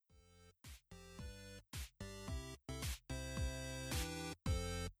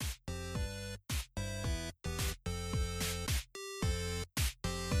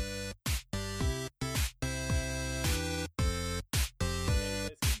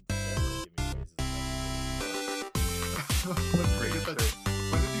What great shirt.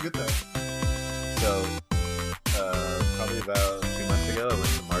 When did you get that? So, probably about 2 months ago, I went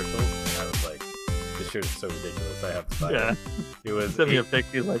to Marshalls, and I was like, this shirt is so ridiculous, I have to buy it. It was Send me a pic,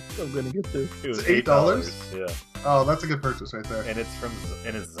 he's like, I'm gonna get this. It was It's $8. Yeah. Oh, that's a good purchase right there. And it's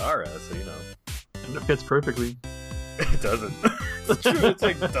Zara, so you know. And it fits perfectly. It doesn't. It's true, it's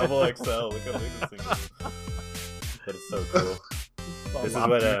like double XL. Look how big this thing is. But it's so cool. This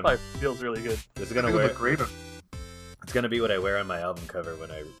is what feels really good. This is gonna wear. It's gonna be what I wear on my album cover when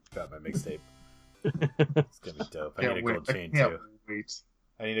I drop my mixtape. It's gonna be dope. I need a gold chain too.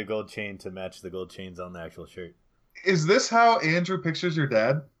 I need a gold chain to match the gold chains on the actual shirt. Is this how Andrew pictures your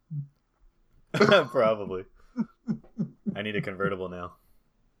dad? Probably. I need a convertible now,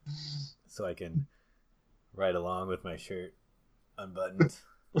 so I can ride along with my shirt unbuttoned.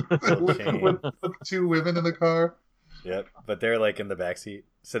 with 2 women in the car. Yep, but they're like in the back seat,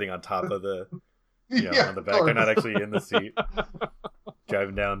 sitting on top of the, Yeah, on the back. They're not actually in the seat.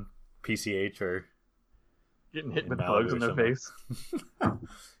 Driving down PCH or getting hit in with Malibu bugs or in their somewhere. face.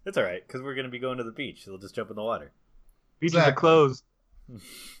 It's all right because we're gonna be going to the beach. They'll just jump in the water. Beaches are closed.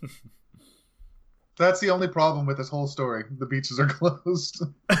 That's the only problem with this whole story. The beaches are closed.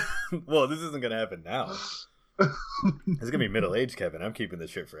 Well, this isn't gonna happen now. It's gonna be middle-aged Kevin. I'm keeping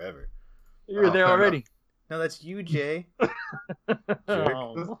this shirt forever. You're there already. No, that's you, Jay.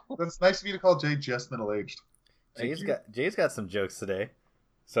 Oh. That's nice of you to call Jay just middle-aged. Jay's got some jokes today,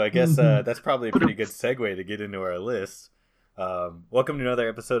 so I guess that's probably a pretty good segue to get into our list. Welcome to another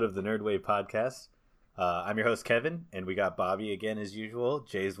episode of the NRDWave podcast. I'm your host Kevin, and we got Bobby again as usual.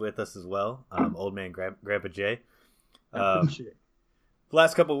 Jay's with us as well. Old man Grandpa Jay. The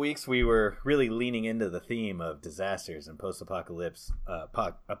last couple of weeks, we were really leaning into the theme of disasters and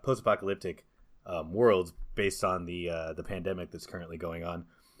post-apocalyptic worlds based on the pandemic that's currently going on.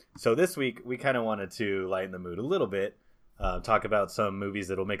 So this week, we kind of wanted to lighten the mood a little bit, talk about some movies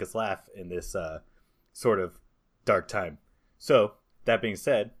that'll make us laugh in this sort of dark time. So that being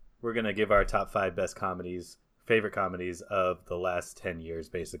said, we're going to give our top 5 best comedies, favorite comedies of the last 10 years,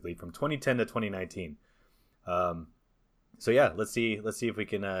 basically, from 2010 to 2019. So yeah, let's see if we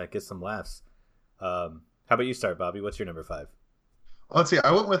can get some laughs. How about you start, Bobby? What's your number 5? Let's see.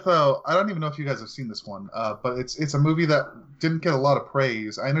 I went with I don't even know if you guys have seen this one, but it's a movie that didn't get a lot of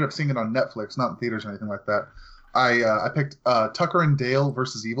praise. I ended up seeing it on Netflix, not in theaters or anything like that. I picked Tucker and Dale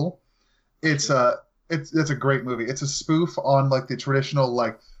versus Evil. It's a great movie. It's a spoof on like the traditional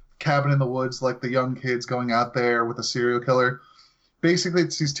like cabin in the woods, like the young kids going out there with a serial killer. Basically,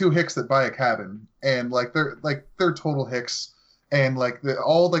 it's these 2 hicks that buy a cabin, and they're total hicks, and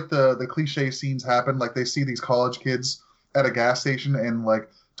all the cliche scenes happen. Like they see these college kids at a gas station and like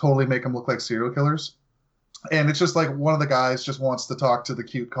totally make them look like serial killers, and it's just like one of the guys just wants to talk to the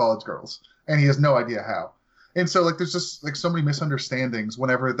cute college girls, and he has no idea how. And so like there's just like so many misunderstandings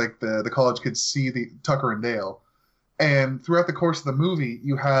whenever like the college kids see the Tucker and Dale. And throughout the course of the movie,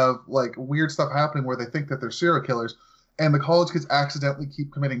 you have like weird stuff happening where they think that they're serial killers, and the college kids accidentally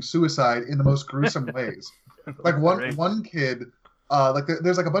keep committing suicide in the most gruesome ways. Like one kid,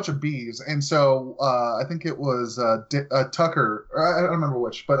 there's like a bunch of bees, and so I think it was Tucker, or I don't remember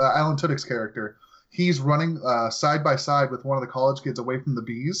which, but Alan Tudyk's character, he's running side by side with one of the college kids away from the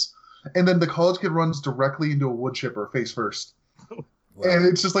bees, and then the college kid runs directly into a wood chipper face first. Wow. And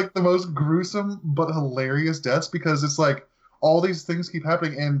it's just like the most gruesome but hilarious deaths because it's like all these things keep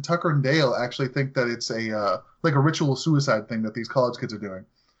happening, and Tucker and Dale actually think that it's a ritual suicide thing that these college kids are doing,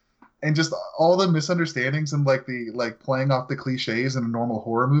 and just all the misunderstandings and the playing off the cliches in a normal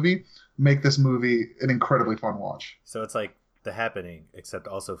horror movie make this movie an incredibly fun watch. So it's like The Happening, except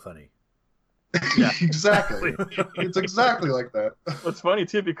also funny. Yeah, exactly. It's exactly like that. It's funny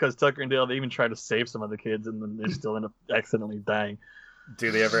too because Tucker and Dale, they even try to save some of the kids, and then they still end up accidentally dying.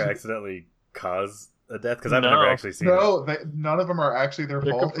 Do they ever accidentally cause a death? Because I've never actually seen it. No, none of them are actually their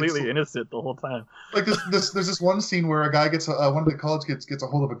They're fault. completely innocent the whole time. Like there's this one scene where a guy gets one of the college kids gets a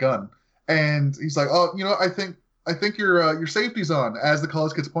hold of a gun, and he's like, "Oh, I think your safety's on," as the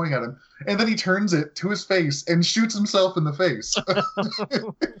college kid's pointing at him, and then he turns it to his face and shoots himself in the face.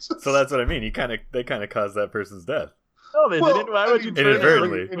 So that's what I mean. They kind of caused that person's death. No, they didn't. Why would you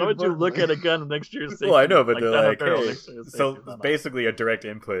inadvertently? Why would you look at a gun next to your safety? Well, I know, but they're like, hey. So basically, a direct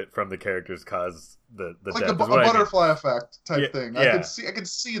input from the characters caused the like death. a butterfly effect type thing. Yeah. I could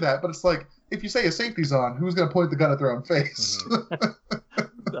see that, but it's like if you say a safety's on, who's going to point the gun at their own face? Mm-hmm.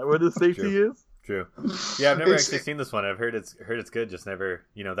 Is that where the safety is? True. Yeah, I've never actually seen this one. I've heard it's good, just never.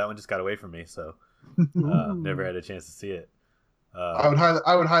 That one just got away from me, so never had a chance to see it. I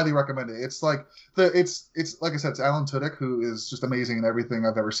would highly recommend it. It's like it's like I said, it's Alan Tudyk, who is just amazing in everything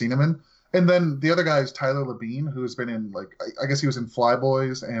I've ever seen him in, And then the other guy is Tyler Labine, who's been in like I guess he was in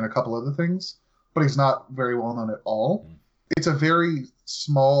Flyboys and a couple other things, but he's not very well known at all. It's a very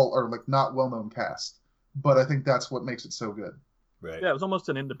small or like not well known cast, but I think that's what makes it so good. Right. Yeah, it was almost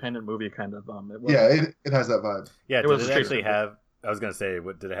an independent movie kind of. It has that vibe. Yeah, It was did it straight actually to- have? I was gonna say,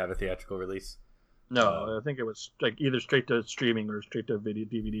 what did it have a theatrical release? No, I think it was like either straight to streaming or straight to video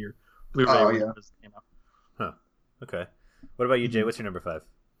DVD or Blu-ray. Oh, when yeah. it just came out. Huh. Okay. What about you, Jay? What's your number 5?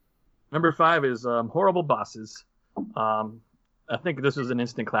 Number 5 is Horrible Bosses. I think this was an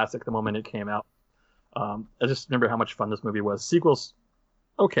instant classic the moment it came out. I just remember how much fun this movie was. Sequels,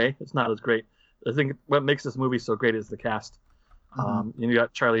 okay, it's not as great. I think what makes this movie so great is the cast. You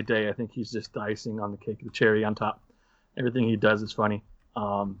got Charlie Day. I think he's just the icing on the cake, the cherry on top. Everything he does is funny.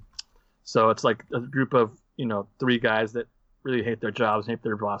 So it's like a group of 3 guys that really hate their jobs, hate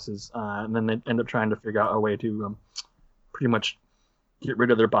their bosses, and then they end up trying to figure out a way to pretty much get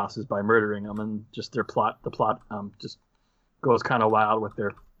rid of their bosses by murdering them, and just the plot just goes kind of wild with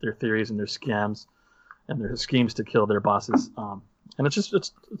their theories and their scams and their schemes to kill their bosses. And it's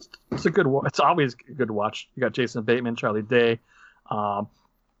a good it's always a good watch. You got Jason Bateman, Charlie Day,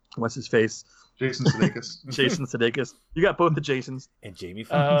 what's his face, Jason Sudeikis. Jason Sudeikis. You got both the Jasons And Jamie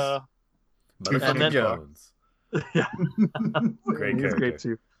Foxx. and Motherfucking then- Jones. Yeah, Great he's character. great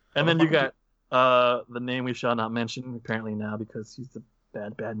too. And then you got the name we shall not mention apparently now because he's the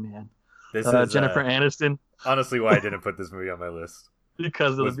bad man. This is Jennifer Aniston, honestly why I didn't put this movie on my list.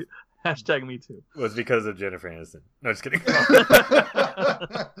 because of the hashtag Me Too. Was because of Jennifer Aniston. No, just kidding.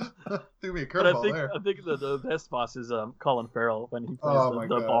 Threw me a But I curveball think there. the best boss is Colin Farrell when he plays Oh my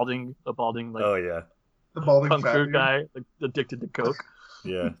the God. balding like Oh yeah, The balding punk fat crew dude. guy, like, addicted to coke.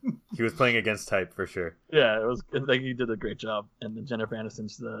 yeah. He was playing against type for sure. Yeah, it was. I think he did a great job. And then Jennifer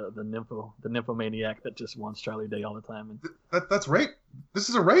Aniston's the nymphomaniac that just wants Charlie Day all the time. And That's rape. This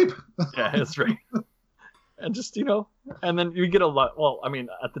is a rape. yeah, it's right. And just and then you get a lot. Well, I mean,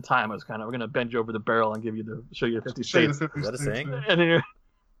 at the time, I was kind of we're gonna bend you over the barrel and show you 50 Show you the States. 50 Is that a States, saying? man. And then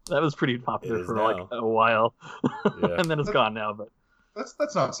that was pretty It popular is for now. like a while, Yeah. and then it's gone now. But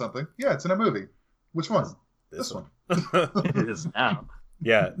That's not something. Yeah, it's in a movie. Which one? This one. it is now.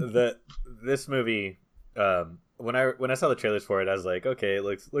 Yeah, this movie. When I saw the trailers for it, I was like, okay, it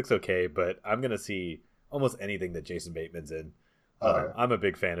looks okay, but I'm gonna see almost anything that Jason Bateman's in. Okay. I'm a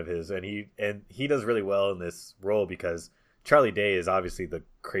big fan of his, and he does really well in this role because Charlie Day is obviously the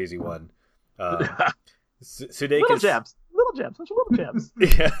crazy one. Sudeikis, Little jabs, bunch of little jabs.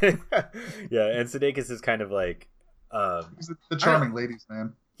 yeah, yeah, and Sudeikis is kind of like, He's the charming ladies,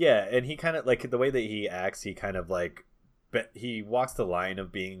 man. yeah, and he kind of like the way that he acts. He kind of like, but he walks the line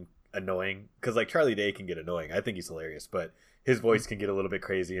of being annoying because like Charlie Day can get annoying. I think he's hilarious, but his voice can get a little bit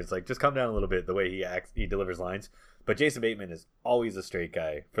crazy. It's like just calm down a little bit the way he acts, he delivers lines. But Jason Bateman is always a straight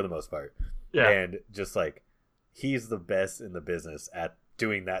guy for the most part, Yeah, and just like he's the best in the business at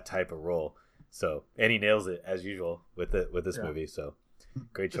doing that type of role. So and he nails it as usual with this Yeah. movie. So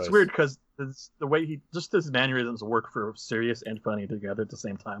great choice. it's weird because the way his mannerisms work for serious and funny together at the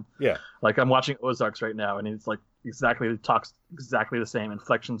same time. Yeah, Like I'm watching Ozarks right now, and he's like he talks exactly the same,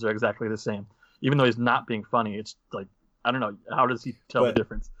 inflections are exactly the same, even though he's not being funny. It's like I don't know how does he tell the But-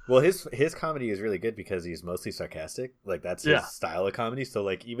 difference? well, his comedy is really good because he's mostly sarcastic. Like that's his Yeah. style of comedy. So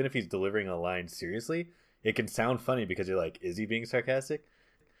like even if he's delivering a line seriously, it can sound funny because you're like, is he being sarcastic?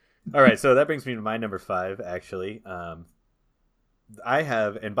 All right, so that brings me to my number 5. Actually, I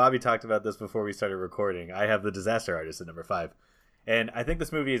have, and Bobby talked about this before we started recording. I have The Disaster Artist at number 5, and I think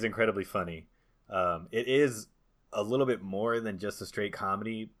this movie is incredibly funny. It is a little bit more than just a straight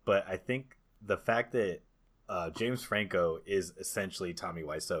comedy, but I think the fact that James Franco is essentially Tommy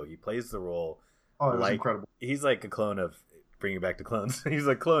Wiseau. He plays the role Oh, it was like incredible. he's like a clone of bringing back to clones. He's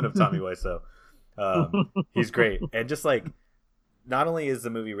a clone of Tommy Wiseau. He's great, and just like not only is the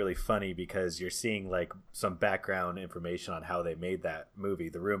movie really funny because you're seeing like some background information on how they made that movie,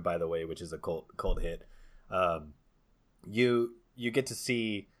 The Room, by the way, which is a cult hit. You get to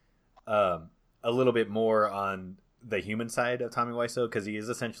see a little bit more on the human side of Tommy Wiseau because he is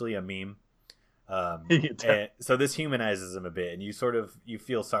essentially a meme. And so this humanizes him a bit, and you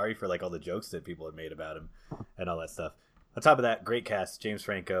feel sorry for like all the jokes that people have made about him and all that stuff. On top of that, great cast: James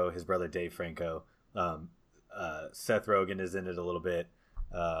Franco, his brother Dave Franco, Seth Rogen is in it a little bit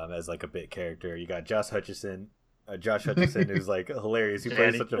as like a bit character. You got Josh Hutcherson, who's like hilarious. He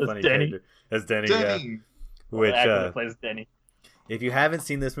plays Danny. such a As funny Denny. character as Denny. Denny. Yeah. Which The actor that plays Denny. if you haven't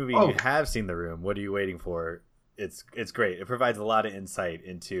seen this movie, Oh. and you have seen The Room. What are you waiting for? It's great. It provides a lot of insight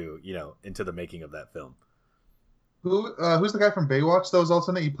into the making of that film. Who's the guy from Baywatch that was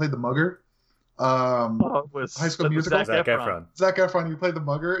also in it? He played the mugger. It was High School it was Musical. Zac Efron. Zac Efron, he played the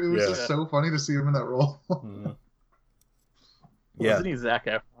mugger. It was Yeah. just so funny to see him in that role. Mhm. Yeah, Wasn't he Zac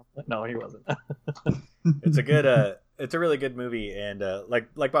Efron? No, he wasn't. it's a really good movie, and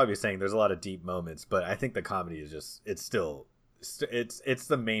like Bobby was saying, there's a lot of deep moments, but I think the comedy is just it's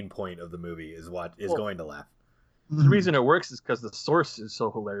the main point of the movie is going to laugh. The reason it works is because the source is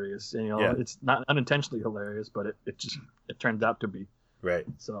so hilarious. And, Yeah. it's not unintentionally hilarious, but it turns out to be. Right.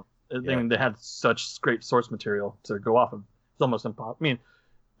 So Yeah. I mean, they had such great source material to go off of. It's almost impossible. I mean,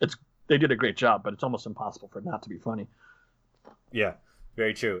 they did a great job, but it's almost impossible for it not to be funny. Yeah,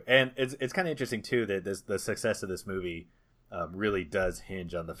 very true. And it's kind of interesting too that the success of this movie really does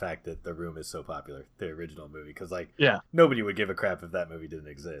hinge on the fact that The Room is so popular, the original movie, because nobody would give a crap if that movie didn't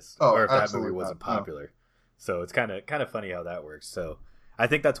exist, or if that movie wasn't popular. So it's kind of funny how that works. So I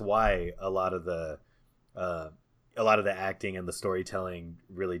think that's why a lot of the acting and the storytelling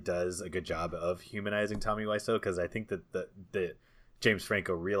really does a good job of humanizing Tommy Wiseau, because I think that James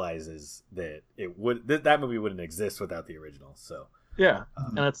Franco realizes that that movie wouldn't exist without the original. So yeah,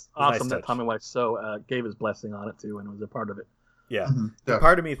 and it's awesome nice that Tommy Wiseau gave his blessing on it too and was a part of it. Yeah, Yeah.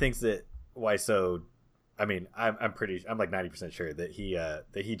 Part of me thinks that Wiseau. I mean, I'm like 90% sure that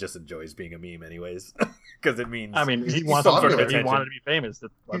he just enjoys being a meme, anyways, because it means. I mean, he He's wanted popular. to be famous.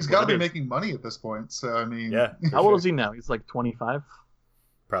 He's got to be making money at this point. So I mean, Yeah. for How old sure. is he now? He's like 25.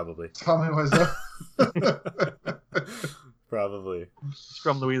 Probably. Tommy Wiseau. Probably. He's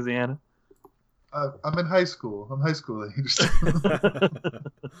from Louisiana. I'm in high school. I'm high school age.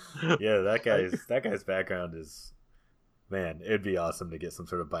 Yeah, that guy's background is, man, it'd be awesome to get some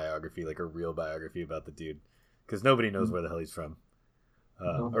sort of biography, like a real biography about the dude, because nobody knows where the hell he's from. He's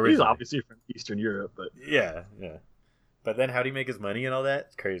Originally. obviously from Eastern Europe, but Yeah. But then how do you make his money and all that?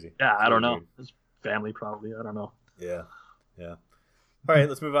 It's crazy. yeah, I It's don't really know. weird. His family probably. I don't know. Yeah. All right,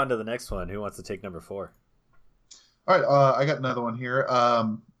 let's move on to the next one. Who wants to take number 4? All right, I got another one here.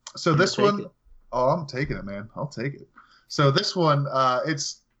 So this take one, it. I'm taking it, man. I'll take it. So this one,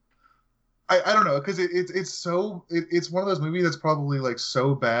 it's, I don't know, because it's one of those movies that's probably like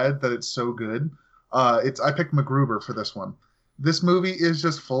so bad that it's so good. I picked MacGruber for this one. This movie is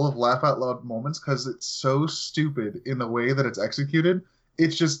just full of laugh out loud moments because it's so stupid in the way that it's executed.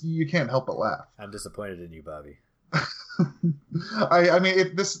 It's just, you can't help but laugh. I'm disappointed in you, Bobby. I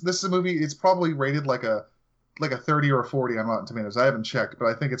mean, this is a movie. It's probably rated like a 30 or a 40 on Rotten Tomatoes. I haven't checked, but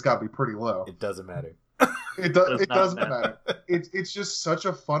I think it's got to be pretty low. It doesn't matter. It Does not doesn't matter. matter. It's just such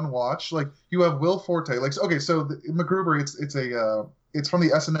a fun watch. Like, you have Will Forte. Like, okay, so MacGruber, it's from the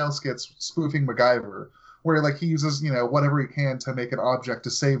SNL skits spoofing MacGyver, where like he uses whatever he can to make an object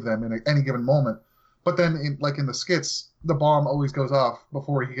to save them in any given moment. But then in the skits, the bomb always goes off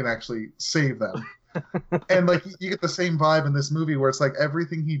before he can actually save them. And like you get the same vibe in this movie where it's like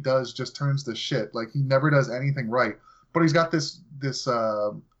everything he does just turns to shit. Like he never does anything right, but he's got this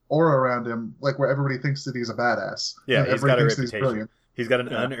aura around him, like where everybody thinks that he's a badass. Yeah, and he's everybody got a thinks that he's reputation. brilliant. He's got an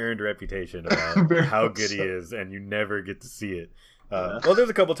Yeah. unearned reputation about Very how much good he so. is, and you never get to see it. Yeah. Well, there's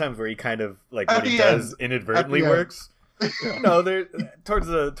a couple times where he kind of like At when he the does end. inadvertently At the end. works. No, there towards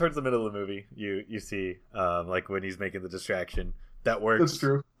the middle of the movie, you see like when he's making the distraction that works. That's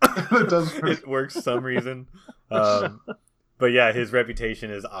true. That does work. It works some reason. But yeah, his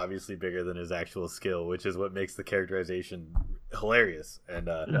reputation is obviously bigger than his actual skill, which is what makes the characterization hilarious. And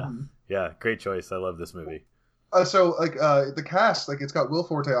yeah, great choice. I love this movie. So the cast, like it's got Will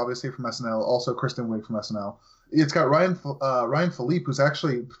Forte obviously from SNL, also Kristen Wiig from SNL. It's got Ryan Philippe, who's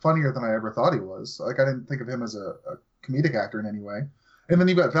actually funnier than I ever thought he was. Like I didn't think of him as a comedic actor in any way. And then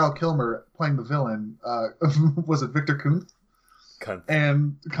you've got Val Kilmer playing the villain. Was it Victor Kuntz? Cunt.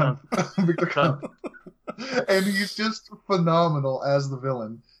 And Victor Kuntz. And he's just phenomenal as the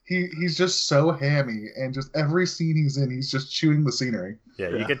villain. He's just so hammy, and just every scene he's in, he's just chewing the scenery. Yeah,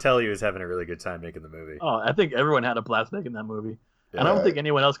 you could tell he was having a really good time making the movie. Oh, I think everyone had a blast making that movie. Yeah. And I don't think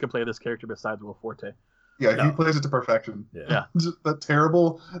anyone else could play this character besides Will Forte. Yeah, No. he plays it to perfection. Yeah. Just that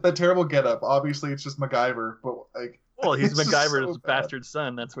terrible getup. Obviously, it's just MacGyver, but like. Well, he's it's just MacGyver's so bad. bastard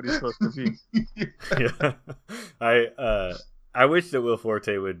son. That's what he's supposed to be. Yeah. I wish that Will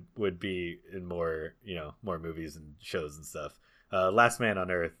Forte would be in more movies and shows and stuff. Last Man on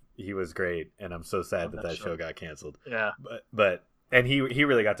Earth, he was great, and I'm so sad that show got canceled. Yeah. But he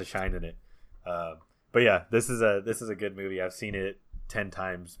really got to shine in it. But yeah, this is a good movie. I've seen it 10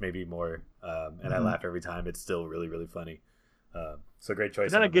 times, maybe more, and I laugh every time. It's still really, really funny. So great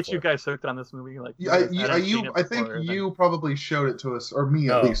choice. Did that get you guys hooked on this movie? Like, I I think you probably showed it to us, or me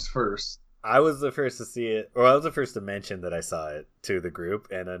No. at least first. I was the first to see it, or I was the first to mention that I saw it to the group,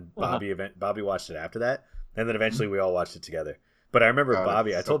 and then Bobby watched it after that, and then eventually we all watched it together. But I remember God,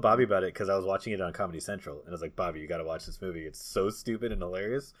 Bobby. it's I so told Bobby funny. about it because I was watching it on Comedy Central, and I was like, "Bobby, you got to watch this movie. It's so stupid and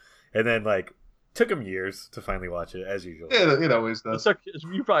hilarious." And then like took him years to finally watch it, as usual. It always does.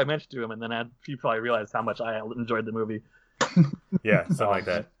 You probably mentioned to him, and then you probably realized how much I enjoyed the movie. Yeah, something like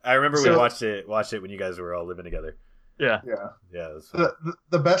that. I remember we watched it when you guys were all living together. Yeah. Yeah. Yeah, it was fun.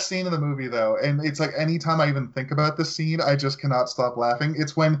 The best scene in the movie, though, and it's like anytime I even think about this scene, I just cannot stop laughing.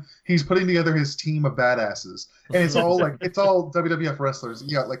 It's when he's putting together his team of badasses, and it's all WWF wrestlers.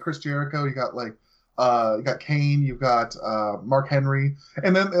 You got like Chris Jericho, you got Kane, you've got Mark Henry,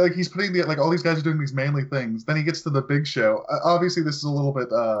 and then like he's putting like all these guys are doing these manly things. Then he gets to the Big Show. Obviously, this is a little bit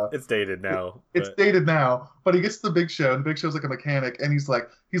it's dated now. It's dated now, but he gets to the Big Show, and the Big Show's like a mechanic, and he's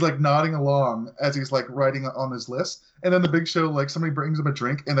like nodding along as he's like writing on his list. And then the Big Show, like somebody brings him a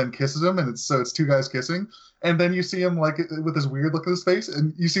drink and then kisses him, and it's two guys kissing. And then you see him like with this weird look on his face,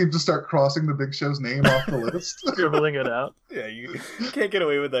 and you see him just start crossing the Big Show's name off the list, scribbling it out. Yeah, you can't get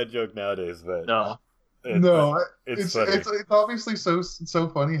away with that joke nowadays, but no. It's obviously so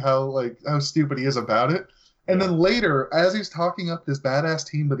funny how stupid he is about it. And then later, as he's talking up this badass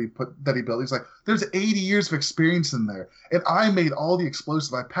team that he built, he's like, "There's 80 years of experience in there, and I made all the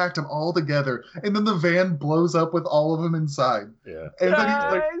explosives. I packed them all together." And then the van blows up with all of them inside. Yeah. And then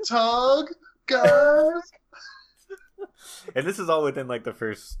he's like, "Tug, guys." And this is all within like the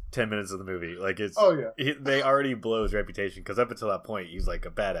first 10 minutes of the movie. Like they already blow his reputation because up until that point he's like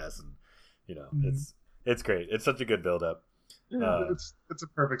a badass, and it's great. It's such a good build up. Yeah, it's a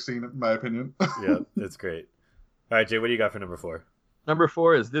perfect scene in my opinion. Yeah, it's great. All right, Jay, what do you got for number 4? Number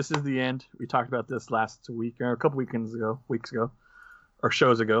 4 is This Is the End. We talked about this last week, or a couple weeks ago, or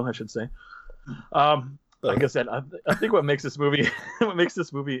shows ago, I should say. Like I said, I think what makes this movie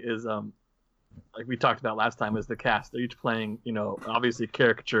is like we talked about last time, is the cast. They're each playing, obviously a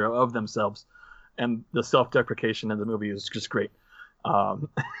caricature of themselves, and the self-deprecation in the movie is just great.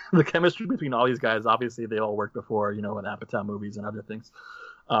 The chemistry between all these guys, obviously they all worked before, in Apatow movies and other things.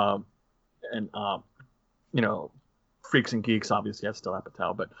 Freaks and Geeks, obviously that's still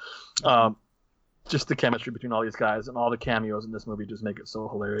Apatow, but just the chemistry between all these guys and all the cameos in this movie just make it so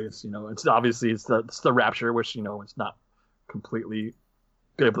hilarious. It's obviously it's the Rapture, which it's not completely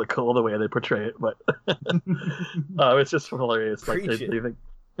biblical the way they portray it, but it's just hilarious. Like they think,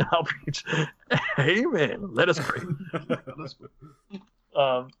 I'll preach. Amen. Let us pray.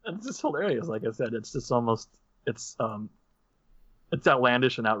 It's just hilarious. Like I said, it's just almost it's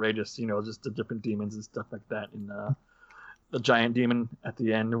outlandish and outrageous. Just the different demons and stuff like that. And the giant demon at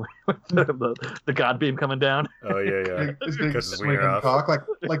the end with the God beam coming down. Oh yeah. His big swinging cock,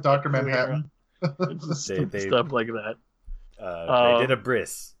 like Dr. Manhattan. Stuff like that. They did a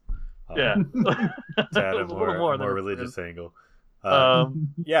bris. Yeah. To add a more religious angle. I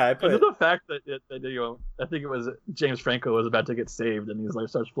put the fact that I think it was James Franco was about to get saved, and he's like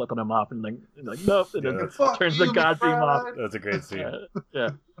starts flipping him off, and like nope, and then turns the God beam off. That's a great scene.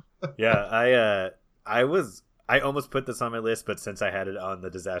 Yeah. I almost put this on my list, but since I had it on the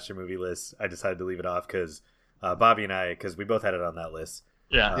disaster movie list, I decided to leave it off because Bobby and I, because we both had it on that list.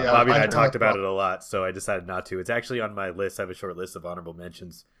 Bobby and I talked about it a lot, so I decided not to. It's actually on my list. I have a short list of honorable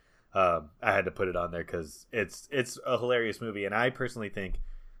mentions. I had to put it on there because it's a hilarious movie, and I personally think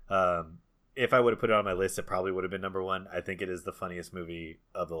if I would have put it on my list, it probably would have been number 1. I think it is the funniest movie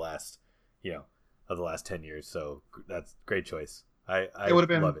of the last 10 years. So that's a great choice. I it would have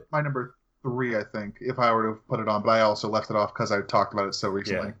been love it. My number 3, I think, if I were to have put it on, but I also left it off because I talked about it so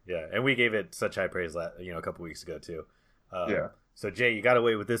recently. Yeah, and we gave it such high praise, a couple weeks ago too. So Jay, you got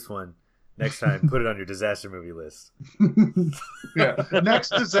away with this one. Next time, put it on your disaster movie list. Yeah, next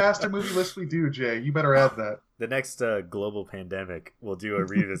disaster movie list we do, Jay. You better add that. The next global pandemic, we'll do a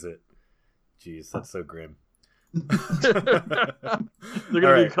revisit. Jeez, that's so grim. They're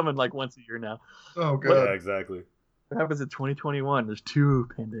gonna be coming like once a year now. Oh god. Yeah, exactly. What happens in 2021? There's 2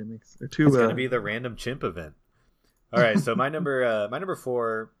 pandemics. Or 2. It's gonna be the random chimp event. All right, so my number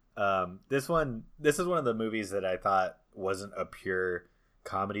 4. This is one of the movies that I thought wasn't a pure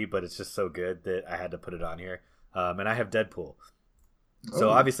comedy, but it's just so good that I had to put it on here. And I have Deadpool. So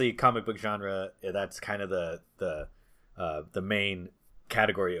obviously, comic book genre, that's kind of the main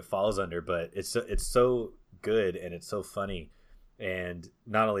category it falls under. But it's so good and it's so funny, and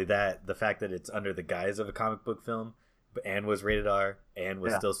not only that, the fact that it's under the guise of a comic book film, and was rated R, and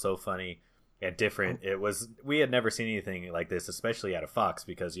was still so funny and different. We had never seen anything like this, especially out of Fox,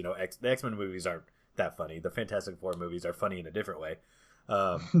 because the X-Men movies aren't that funny. The Fantastic Four movies are funny in a different way.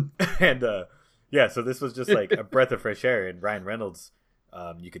 So this was just like a breath of fresh air, and Ryan Reynolds,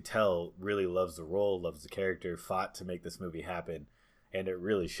 you could tell, really loves the role, loves the character, fought to make this movie happen, and it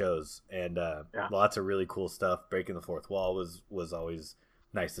really shows. And lots of really cool stuff. Breaking the fourth wall was always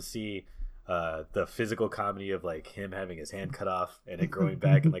nice to see. The physical comedy of like him having his hand cut off and it growing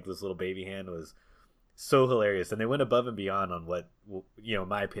back and like this little baby hand was so hilarious. And they went above and beyond on what, in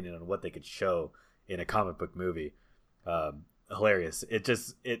my opinion, on what they could show in a comic book movie. Hilarious.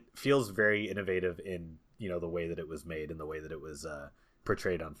 It feels very innovative in the way that it was made and the way that it was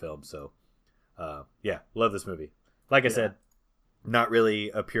portrayed on film. So love this movie. Like I said, not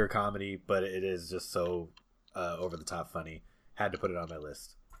really a pure comedy, but it is just so over the top funny. Had to put it on my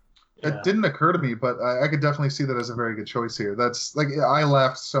list. It didn't occur to me, but I could definitely see that as a very good choice here. That's like, I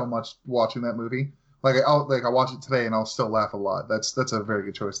laughed so much watching that movie. Like I watch it today and I'll still laugh a lot. That's a very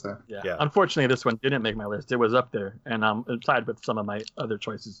good choice there. Yeah. Unfortunately, this one didn't make my list. It was up there, and aside with some of my other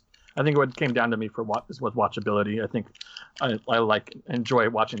choices, I think what came down to me for was watchability. I think I enjoy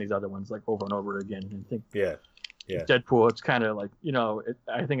watching these other ones like over and over again. And think Deadpool. It's kind of like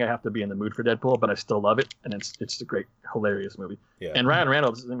I think I have to be in the mood for Deadpool, but I still love it, and it's a great, hilarious movie. Yeah. And Ryan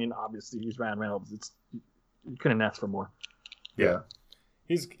Reynolds. I mean, obviously he's Ryan Reynolds. You couldn't ask for more. Yeah.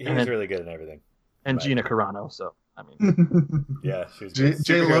 He's really good in everything. And Gina Carano, so I mean, she was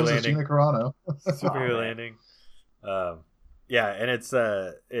Jay loves Gina Carano. Superhero Landing, and it's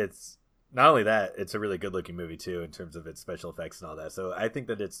not only that, it's a really good looking movie too in terms of its special effects and all that. So I think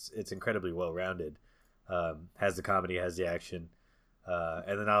that it's incredibly well rounded. Has the comedy, has the action,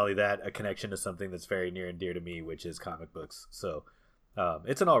 and then not only that, a connection to something that's very near and dear to me, which is comic books. So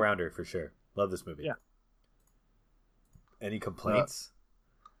it's an all rounder for sure. Love this movie. Yeah. Any complaints?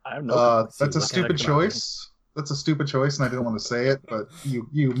 I have no. That's a stupid choice. That's a stupid choice, and I didn't want to say it, but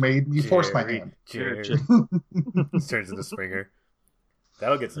you forced my hand. Jerry. Turns into Springer.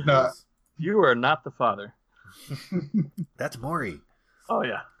 That'll get some No. views. You are not the father. That's Maury. Oh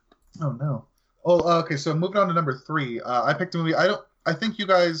yeah. Oh no. Oh, okay. So moving on to number 3, I picked a movie. I think you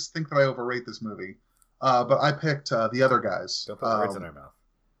guys think that I overrate this movie, but I picked The Other Guys. Don't put words in our mouth.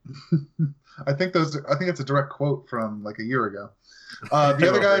 I think it's a direct quote from like a year ago. The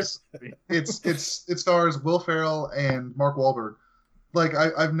Other Guys, it stars Will Ferrell and Mark Wahlberg. Like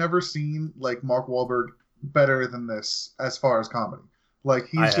I've never seen like Mark Wahlberg better than this as far as comedy. Like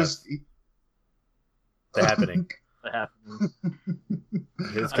he's just The Happening.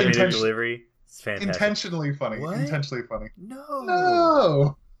 His comedic delivery is fantastic. Intentionally funny. What? Intentionally funny.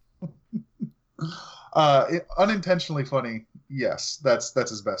 No. Unintentionally funny. Yes, that's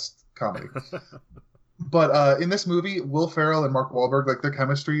his best comedy. But in this movie, Will Ferrell and Mark Wahlberg, like their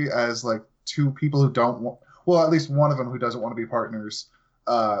chemistry as like two people who don't want, well, at least one of them who doesn't want to be partners.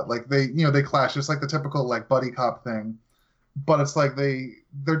 Like they clash, just like the typical like buddy cop thing. But it's like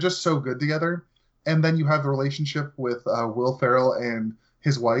they're just so good together. And then you have the relationship with Will Ferrell and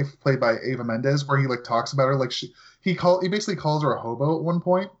his wife, played by Eva Mendes, where he like talks about her like he basically calls her a hobo at one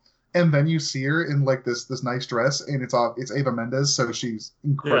point. And then you see her in like this nice dress, and it's Eva Mendes, so she's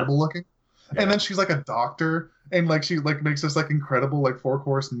incredible looking. Yeah. And then she's like a doctor, and like she like makes this like incredible like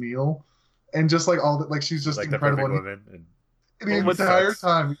 4-course meal, and just like all that, like she's just like incredible. The perfect woman. And the entire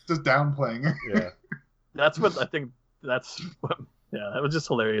time he's just downplaying her. Yeah, that's what I think. That's what. Yeah, that was just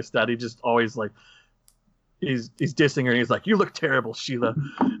hilarious. That he just always like he's dissing her, and he's like, "You look terrible, Sheila,"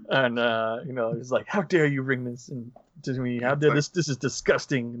 and he's like, "How dare you bring this in to me? How dare this? This is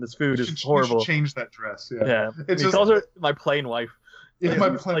disgusting. This food is horrible." You should change that dress. Yeah, yeah. He calls her my plain wife. Yeah,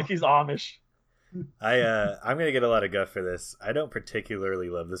 like he's Amish. I'm gonna get a lot of guff for this. I don't particularly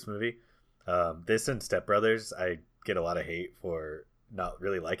love this movie. This and Step Brothers, I get a lot of hate for not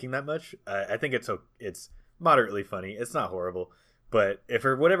really liking that much. I think it's moderately funny. It's not horrible, but if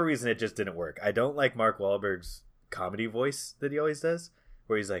for whatever reason it just didn't work. I don't like Mark Wahlberg's comedy voice that he always does,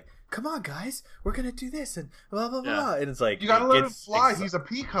 where he's like, "Come on, guys, we're gonna do this," and blah blah blah, and it's like you gotta let him fly. He's a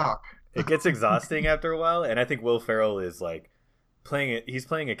peacock. It gets exhausting after a while, and I think Will Ferrell is like playing it. He's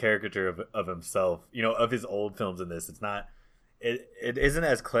playing a caricature of himself, of his old films in this. It's not. It isn't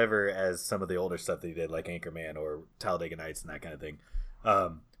as clever as some of the older stuff that he did, like Anchorman or Talladega Nights and that kind of thing.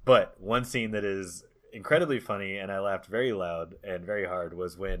 But one scene that is incredibly funny, and I laughed very loud and very hard,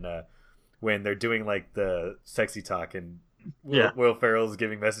 was when they're doing like the sexy talk, and Will Ferrell's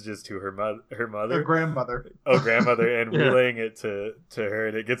giving messages to her mother, grandmother, and relaying it to her,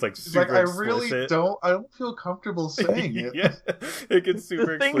 and it gets like super explicit. I don't feel comfortable saying it. Yeah, it gets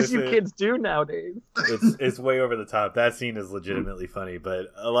super the things explicit. You kids do nowadays. It's way over the top. That scene is legitimately funny,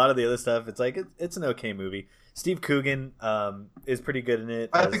 but a lot of the other stuff, it's like it's an okay movie. Steve Coogan is pretty good in it.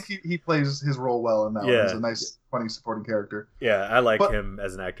 I think he plays his role well in that one. He's a nice, funny supporting character. Yeah, I like him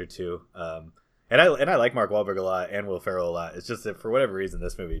as an actor too. And I like Mark Wahlberg a lot and Will Ferrell a lot. It's just that for whatever reason,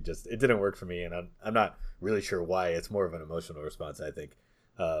 this movie it didn't work for me, and I'm not really sure why. It's more of an emotional response, I think.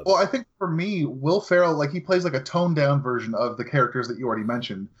 Well, I think for me, Will Ferrell, like he plays like a toned down version of the characters that you already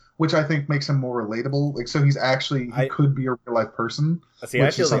mentioned, which I think makes him more relatable. Like, so he could be a real life person. See,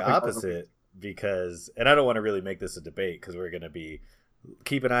 I feel the opposite because, and I don't want to really make this a debate because we're going to be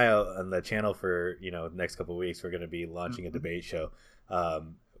keep an eye out on the channel for the next couple of weeks. We're going to be launching a debate show,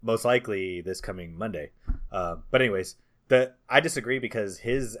 most likely this coming Monday. But anyways. I disagree because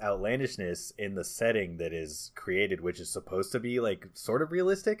his outlandishness in the setting that is created, which is supposed to be like sort of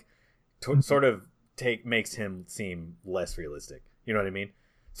realistic, sort of makes him seem less realistic. You know what I mean?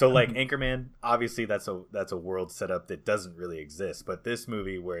 So like Anchorman, obviously that's a world setup that doesn't really exist. But this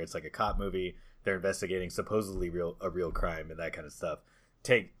movie, where it's like a cop movie, they're investigating supposedly a real crime and that kind of stuff,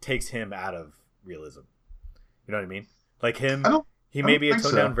 takes him out of realism. You know what I mean? Like him, he may be a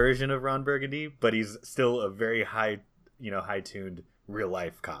toned down version of Ron Burgundy, but he's still a very high-tuned real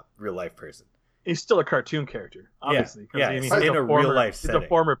life cop, real life person. He's still a cartoon character, obviously. Yeah, he's in a real life setting. He's a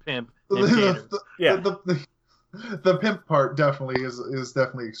former pimp. The pimp part definitely is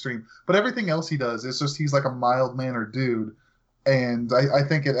definitely extreme, but everything else he does is just he's like a mild-mannered dude, and I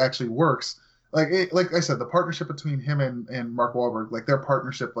think it actually works. Like I said, the partnership between him and Mark Wahlberg, like their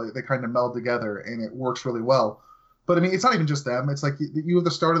partnership, like they kind of meld together, and it works really well. But I mean, it's not even just them. It's like you at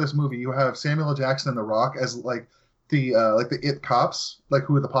the start of this movie, you have Samuel L. Jackson and The Rock as like the it cops, like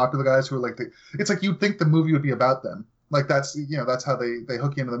who are the popular guys who are like it's like you'd think the movie would be about them. Like that's how they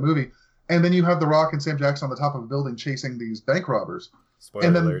hook you into the movie. And then you have The Rock and Sam Jackson on the top of a building chasing these bank robbers. Spoiler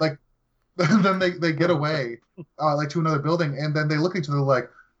and then alert. like then they get away like to another building, and then they look at each other like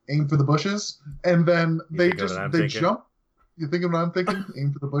aim for the bushes, and then they jump. You think of what I'm thinking?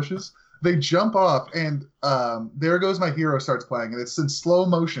 Aim for the bushes. They jump off, and There Goes My Hero starts playing, and it's in slow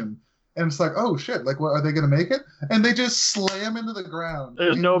motion. And it's like, oh shit! Like, what are they going to make it? And they just slam into the ground.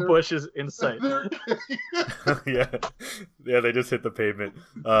 There's no bushes in sight. yeah. They just hit the pavement.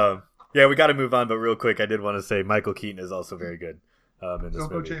 Yeah, we got to move on, but real quick, I did want to say Michael Keaton is also very good in this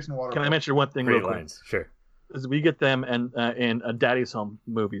movie. Can I mention one thing? Great real quick? lines, sure. Is we get them in Daddy's Home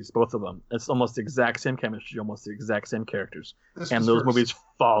movies, both of them. It's almost the exact same chemistry, almost the exact same characters, and those movies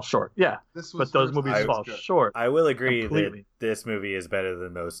fall short. Yeah, but those movies fall short. I will agree that this movie is better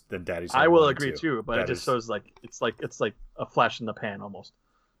than Daddy's Home. I will agree too, but it just shows like it's like a flash in the pan almost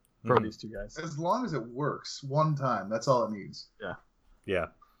for these two guys. As long as it works one time, that's all it needs. Yeah.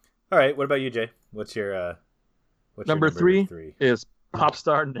 All right. What about you, Jay? What's your number three is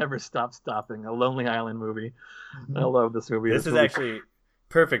Popstar Never Stop Stopping, a Lonely Island movie. I love this movie. This is actually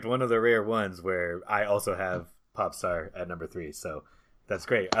perfect. One of the rare ones where I also have Popstar at number 3. So that's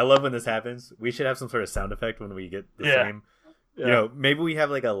great. I love when this happens. We should have some sort of sound effect when we get the same. Yeah. Maybe we have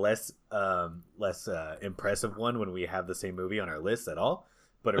like a less impressive one when we have the same movie on our list at all,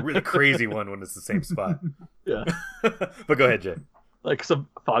 but a really crazy one when it's the same spot. Yeah. But go ahead, Jay. Like some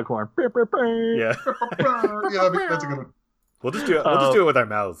foghorn. Yeah. Yeah, that's a good one. We'll just do it with our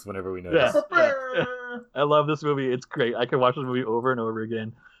mouths whenever we notice. Yeah. I love this movie. It's great. I can watch this movie over and over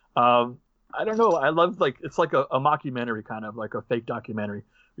again. I don't know. I love it's like a mockumentary, kind of like a fake documentary.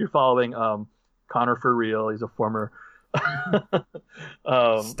 You're following Connor for real. He's a former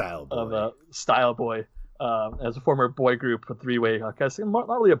style boy. As a former boy group, a three-way. I guess not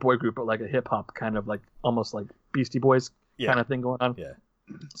really a boy group, but like a hip hop kind of like almost like Beastie Boys kind of thing going on. Yeah.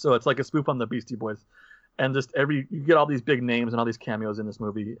 So it's like a spoof on the Beastie Boys. And just you get all these big names and all these cameos in this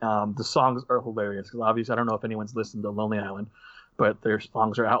movie. The songs are hilarious because obviously I don't know if anyone's listened to Lonely Island, but their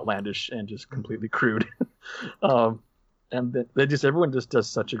songs are outlandish and just completely crude. And everyone just does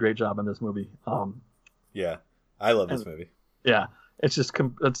such a great job in this movie. Yeah, I love this movie. Yeah, it's just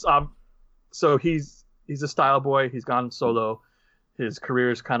so he's a style boy. He's gone solo. His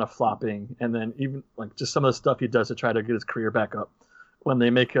career is kind of flopping, and then even like just some of the stuff he does to try to get his career back up. When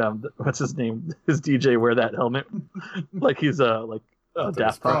they make what's his name, his DJ wear that helmet, like he's Daft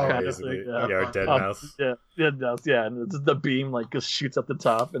Punk kind of thing. Yeah, Dead Mouse. Yeah, Dead Mouse. Yeah, and it's the beam like just shoots up the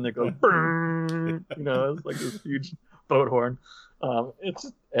top, and it goes, it's like this huge boat horn.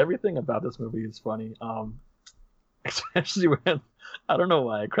 It's everything about this movie is funny. Especially when I don't know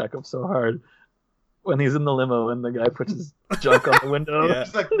why I crack up so hard when he's in the limo and the guy puts his junk on the window. Yeah.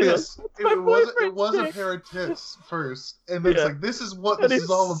 It's like this. It was a pair of tits first, and it's like this is what this is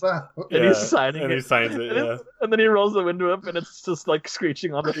all about. And he's signing and it. He signs it. And then he rolls the window up, and it's just like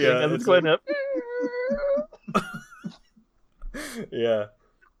screeching on the thing, and it's going up. Yeah.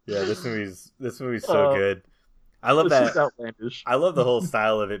 This movie's so good. I love that. Outlandish. I love the whole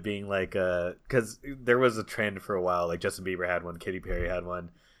style of it being like, because there was a trend for a while. Like Justin Bieber had one, Katy Perry had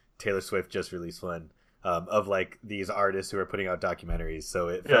one, Taylor Swift just released one of like these artists who are putting out documentaries. So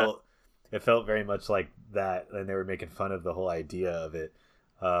it felt very much like that, and they were making fun of the whole idea of it.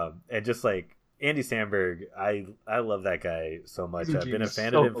 And just like Andy Samberg, I love that guy so much. I've been a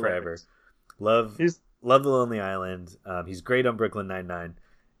fan of him forever. Love The Lonely Island. He's great on Brooklyn Nine-Nine,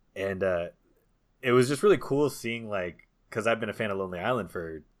 and it was just really cool seeing, like, because I've been a fan of Lonely Island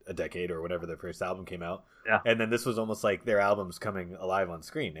for a decade or whatever their first album came out, and then this was almost like their albums coming alive on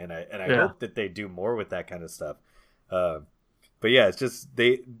screen, and I hope that they do more with that kind of stuff. But yeah, it's just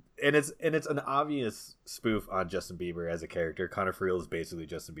it's an obvious spoof on Justin Bieber as a character. Connor Friel is basically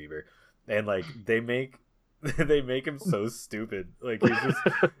Justin Bieber, and like they make him so stupid. Like he's just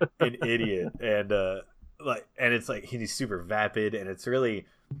an idiot, and it's like he's super vapid, and it's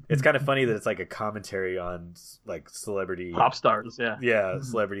kind of funny that it's like a commentary on like celebrity pop stars,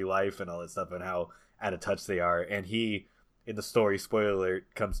 celebrity life and all that stuff, and how out of touch they are. And he, in the story, spoiler alert,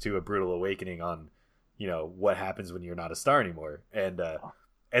 comes to a brutal awakening on, you know, what happens when you're not a star anymore, and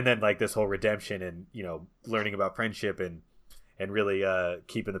then like this whole redemption, and, you know, learning about friendship and really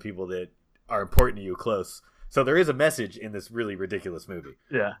keeping the people that are important to you close. So there is a message in this really ridiculous movie.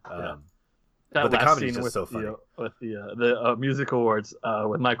 But the comedy is just so funny. With the music awards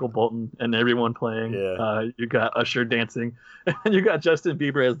with Michael Bolton and everyone playing. You got Usher dancing, and you got Justin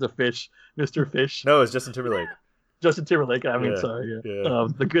Bieber as the fish, Mr. Fish. No, it's Justin Timberlake. Justin Timberlake. I mean, sorry.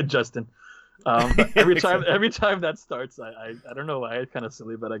 The good Justin. Every time that starts, I don't know why, it's kind of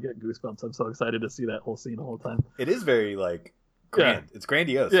silly, but I get goosebumps. I'm so excited to see that whole scene the whole time. It is very like grand. It's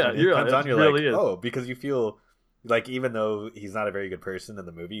grandiose. Yeah, it comes on, you're really like, is. oh, because you feel like even though he's not a very good person in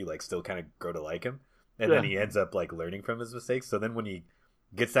the movie, you like still kind of grow to like him, and then he ends up like learning from his mistakes. So then when he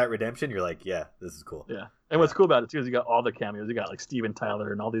gets that redemption, you're like, yeah, this is cool. And what's cool about it too is you got all the cameos. You got like Steven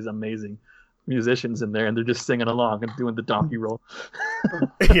Tyler and all these amazing musicians in there, and they're just singing along and doing the donkey roll.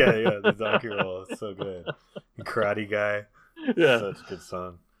 The donkey roll is so good. Karate Guy, such a good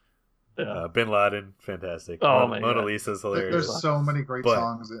song. Bin Laden, fantastic. Oh my Mona God. Lisa's hilarious. There's so many great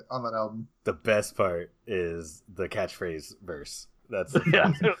songs on that album. The best part is the catchphrase verse. That's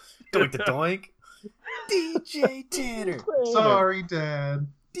doink the doink. DJ Tanner. Sorry, Dad.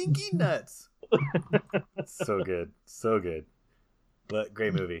 Dinky nuts. So good.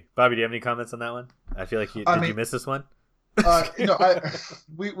 Great movie. Bobby, do you have any comments on that one? I feel like you miss this one?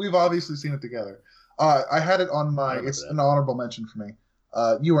 We've obviously seen it together. I had it on my. It's an honorable mention for me.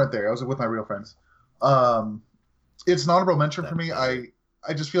 You weren't there. I was with my real friends. It's an honorable mention for me. I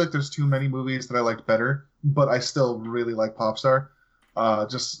just feel like there's too many movies that I liked better, but I still really like Popstar.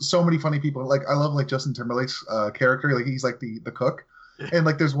 Just so many funny people. Like I love like Justin Timberlake's character. Like he's like the cook, and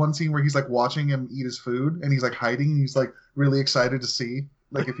like there's one scene where he's like watching him eat his food, and he's like hiding, and he's like really excited to see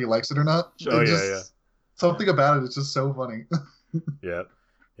like if he likes it or not. Something about it is just so funny. Yeah,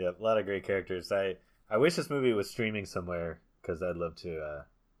 a lot of great characters. I wish this movie was streaming somewhere, because I'd love to.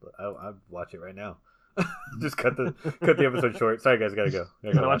 I'd watch it right now. Just cut the episode short. Sorry, guys, gotta go.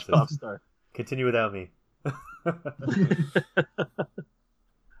 I gotta watch Popstar. Continue without me.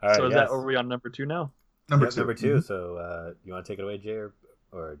 All right, so are we on number 2 now? Number two. Mm-hmm. So you want to take it away, Jay,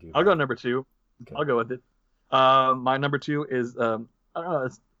 or do you? I'll go number 2. Okay. I'll go with it. My number 2 is I don't know.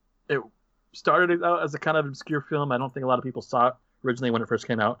 It started out as a kind of obscure film. I don't think a lot of people saw it originally when it first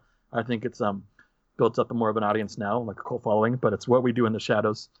came out. I think it's built up more of an audience now, like a cult following. But it's What We Do in the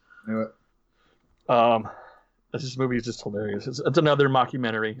Shadows. Knew it. This movie is just hilarious. It's another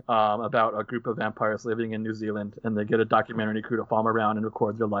mockumentary about a group of vampires living in New Zealand, and they get a documentary crew to follow them around and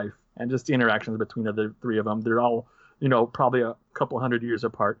record their life and just the interactions between the 3 of them. They're all, probably a couple hundred years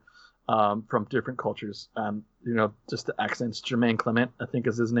apart, from different cultures. Just the accents. Jermaine Clement, I think,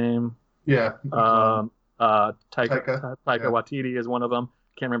 is his name. Yeah. Taika Waititi is one of them.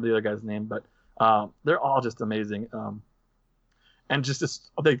 Can't remember the other guy's name, but they're all just amazing. And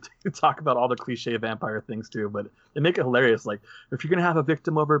they talk about all the cliche vampire things too, but they make it hilarious. Like, if you're gonna have a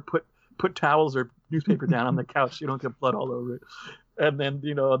victim over, put towels or newspaper down on the couch, you don't get blood all over it. And then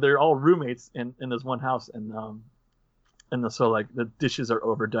they're all roommates in this one house, and so like the dishes are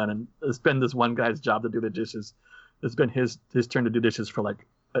overdone, and it's been this one guy's job to do the dishes. It's been his turn to do dishes for like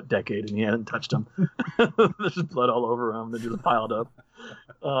a decade, and he hasn't touched them. There's just blood all over them. They're just piled up.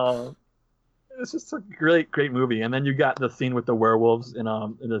 It's just a great movie. And then you got the scene with the werewolves, and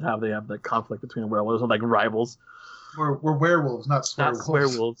how they have the conflict between werewolves and like rivals. We're werewolves, not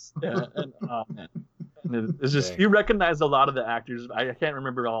swearwolves. Yeah, and it's just you recognize a lot of the actors. I can't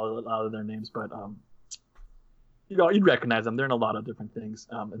remember a lot of their names, but you'd recognize them. They're in a lot of different things.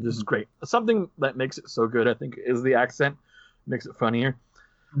 And this is great. Something that makes it so good, I think, is the accent. Makes it funnier.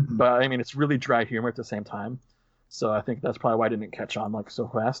 Mm-hmm. But I mean, it's really dry humor at the same time. So I think that's probably why I didn't catch on like so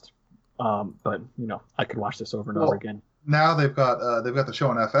fast. But I could watch this over and over again. Now they've got the show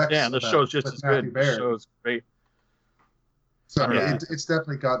on FX. Yeah, and the show's just as good. The show's great. So it's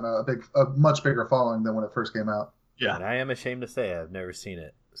definitely gotten a much bigger following than when it first came out. Yeah, and I am ashamed to say I've never seen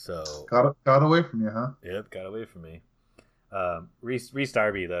it. So got away from you, huh? Yep, got away from me. Rhys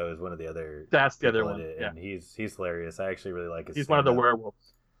Darby though is one of the other. That's the other one. And he's hilarious. I actually really like his. He's one of the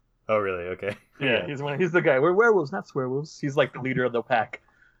werewolves. Oh really? Okay. Yeah, he's the guy. We're werewolves, not swearwolves. He's like the leader of the pack.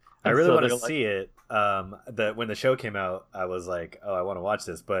 I really want to see it. When the show came out, I was like, oh, I want to watch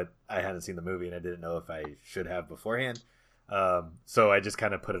this, but I hadn't seen the movie and I didn't know if I should have beforehand. So I just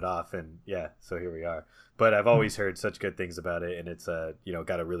kind of put it off, and so here we are. But I've always heard such good things about it, and it's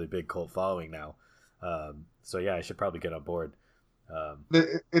got a really big cult following now. So I should probably get on board.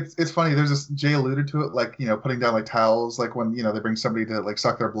 It's funny. There's this, Jay alluded to it, like putting down like towels, like when they bring somebody to like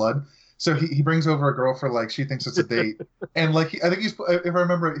suck their blood. So he brings over a girl for like she thinks it's a date, and like I think if I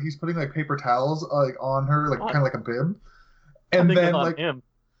remember, he's putting like paper towels like on her, like kind of like a bib, and then like him.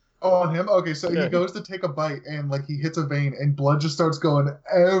 Oh, on him? Okay, so he goes to take a bite, and like he hits a vein, and blood just starts going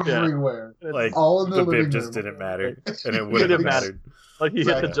everywhere. Like all in the bib living just room. Didn't matter, and it wouldn't have mattered. Like he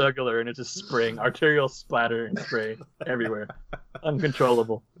hit the jugular, and it's just spraying, arterial splatter and spray everywhere,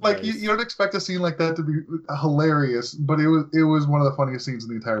 uncontrollable. Like you don't expect a scene like that to be hilarious, but it was one of the funniest scenes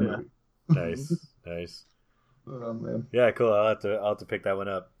in the entire movie. Nice. Oh man. Yeah, cool. I'll have to pick that one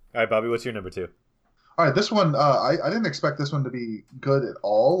up. All right, Bobby, what's your number 2? All right, this one, I didn't expect this one to be good at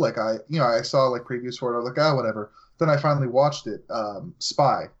all. Like I saw like previews for it. I was like, whatever. Then I finally watched it.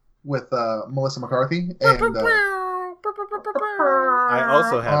 Spy with Melissa McCarthy, and I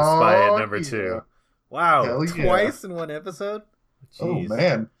also have Spy at number 2. Wow, twice in one episode. Jeez. Oh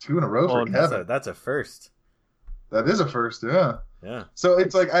man, 2 in a row for Kevin. That's a first. That is a first, yeah. Yeah. So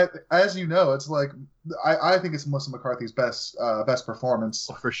it's like, as you know, it's like I think it's Melissa McCarthy's best performance.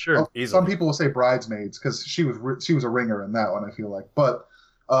 Oh, for sure. Some people will say Bridesmaids because she was a ringer in that one. I feel like, but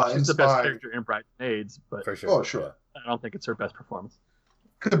she's the best character in Bridesmaids, but for sure. Oh sure. I don't think it's her best performance.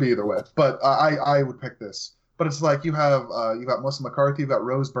 Could be either way, but I would pick this. But it's like you got Melissa McCarthy, you've got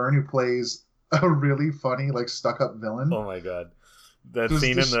Rose Byrne who plays a really funny like stuck up villain. Oh my god, that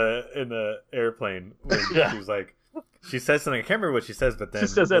scene in the airplane when she was like. She says something. I can't remember what she says, but then she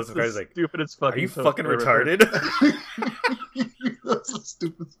says that's the like, stupidest fucking. Are you fucking retarded? That's the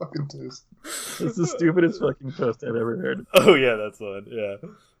stupidest fucking toast. It's the stupidest fucking toast I've ever heard. Oh yeah, that's one. Yeah,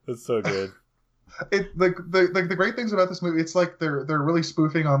 that's so good. It like the great things about this movie. It's like they're really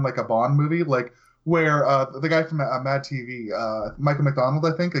spoofing on like a Bond movie, like where the guy from Mad TV, Michael McDonald,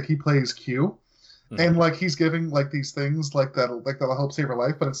 I think, like he plays Q. And like he's giving like these things like that'll help save her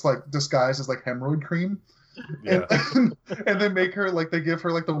life, but it's like disguised as like hemorrhoid cream. Yeah. And they make her like they give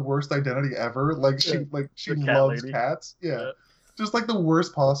her like the worst identity ever. Like she loves cats. Yeah. Just like the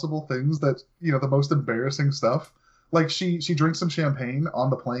worst possible things that the most embarrassing stuff. Like she drinks some champagne on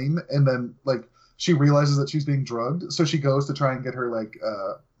the plane and then like she realizes that she's being drugged, so she goes to try and get her like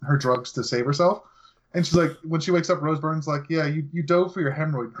her drugs to save herself. And she's like, when she wakes up, Rose Byrne's like, yeah, you dove for your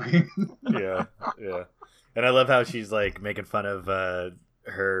hemorrhoid cream. Yeah. And I love how she's like making fun of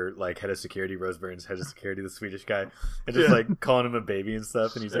her like head of security, Rose Byrne's head of security, the Swedish guy, and just like calling him a baby and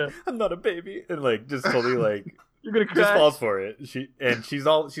stuff. And he's like, I'm not a baby, and like just totally like you're gonna cry. Just falls for it.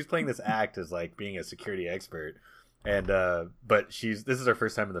 She's playing this act as like being a security expert, and but this is her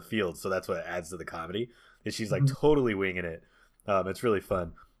first time in the field, so that's what adds to the comedy. Is she's like totally winging it. It's really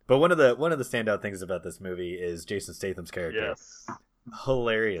fun. But one of the standout things about this movie is Jason Statham's character. Yes.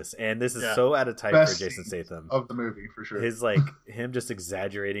 Hilarious, and this is so out of type Best for Jason Statham of the movie for sure. His like him just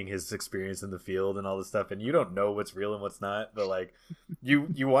exaggerating his experience in the field and all this stuff, and you don't know what's real and what's not, but like you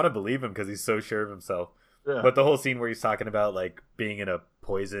want to believe him because he's so sure of himself. Yeah. But the whole scene where he's talking about like being in a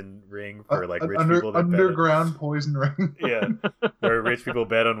poison ring for like rich people, underground poison ring, where rich people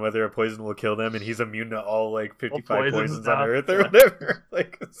bet on whether a poison will kill them, and he's immune to all like 55 poisons on Earth or whatever.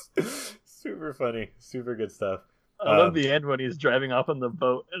 Like it's super funny, super good stuff. I love the end when he's driving off on the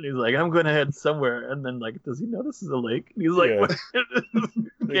boat and he's like, I'm going to head somewhere. And then, like, does he know this is a lake? And he's like,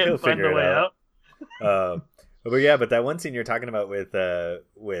 can't find the way out. But that one scene you're talking about with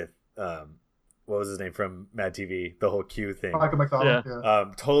what was his name from Mad TV, the whole Q thing. Michael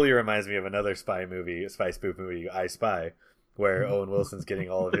McDonald, totally reminds me of another spy spoof movie, I Spy, where Owen Wilson's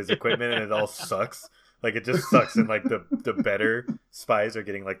getting all of his equipment and it all sucks. Like, it just sucks, and like the better spies are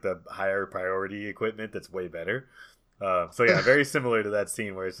getting like the higher priority equipment that's way better. So yeah, very similar to that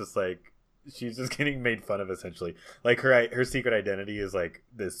scene where it's just like she's just getting made fun of essentially. Like her secret identity is like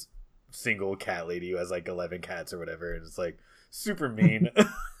this single cat lady who has like 11 cats or whatever, and it's like super mean.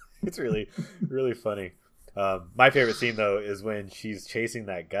 It's really really funny. My favorite scene though is when she's chasing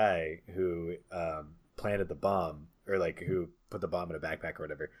that guy who planted the bomb, or like who put the bomb in a backpack or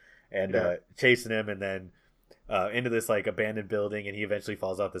whatever, and chasing him, and then into this like abandoned building, and he eventually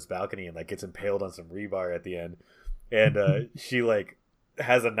falls off this balcony and like gets impaled on some rebar at the end, and she like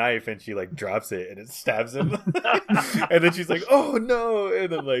has a knife and she like drops it and it stabs him and then she's like, oh no,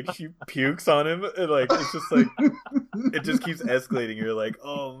 and then like she pukes on him, and like it's just like it just keeps escalating. You're like,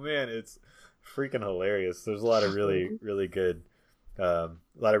 oh man, it's freaking hilarious. There's a lot of really good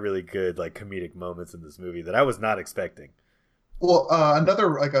like comedic moments in this movie that I was not expecting. Well, another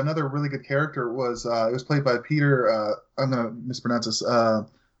really good character was it was played by Peter. I'm gonna mispronounce this.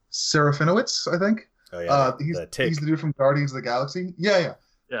 Serafinowicz, I think. Oh yeah, he's the dude from Guardians of the Galaxy. Yeah.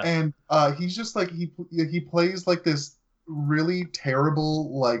 And he's just like he plays like this really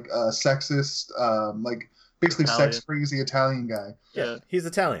terrible like sexist like basically Italian. sex crazy Italian guy. Yeah, he's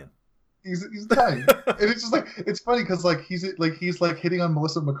Italian. He's Italian, and it's just like it's funny because like he's like hitting on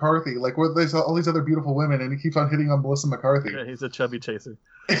Melissa McCarthy, like where there's all these other beautiful women, and he keeps on hitting on Melissa McCarthy. Yeah, he's a chubby chaser.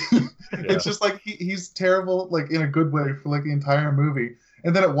 It's just like he's terrible, like in a good way for like the entire movie.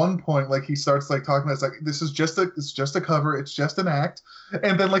 And then at one point, like he starts like talking about, it's like it's just a cover, it's just an act.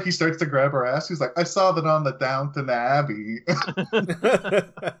 And then like he starts to grab her ass. He's like, I saw that on the Downton Abbey.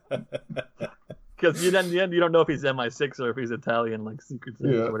 Because in the end, you don't know if he's MI6 or if he's Italian, like Secret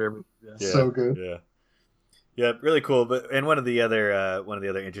Service or whatever. Yeah. So good. Yeah, really cool. But and one of the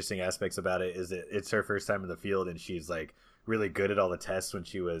other interesting aspects about it is that it's her first time in the field, and she's like really good at all the tests when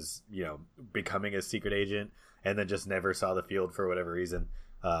she was, becoming a secret agent, and then just never saw the field for whatever reason.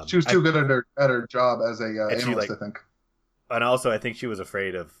 She was too good at her job as a analyst, I think. And also, I think she was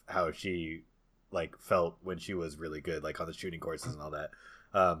afraid of how she like felt when she was really good, like on the shooting courses and all that.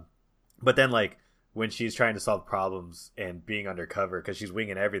 But then, like when she's trying to solve problems and being undercover, because she's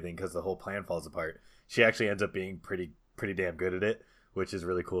winging everything because the whole plan falls apart, she actually ends up being pretty damn good at it, which is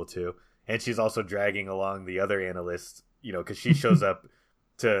really cool too. And she's also dragging along the other analysts, because she shows up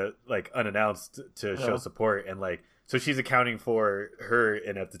to like unannounced to show support, and like so she's accounting for her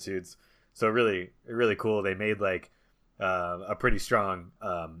ineptitudes. So really cool. They made like a pretty strong,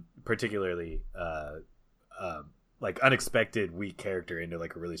 particularly like unexpected weak character into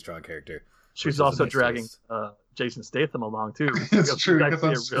like a really strong character. She's also dragging Jason Statham along too. It's true.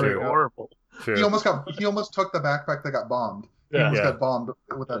 That's really horrible. True. He almost took the backpack that got bombed. He almost got bombed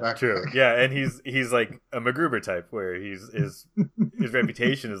with that backpack. True. Yeah, and he's like a MacGruber type, where his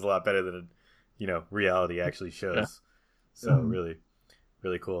reputation is a lot better than reality actually shows. Yeah. So really,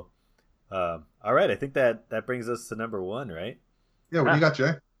 really cool. All right, I think that brings us to number one, right? Yeah. What do you got,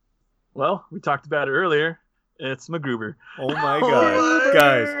 Jay? Well, we talked about it earlier. It's MacGruber. Oh my god,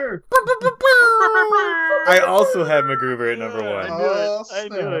 guys! I also have MacGruber at number one. I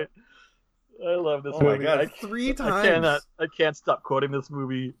knew it. I love this movie. Oh my god, 3 times. I can't stop quoting this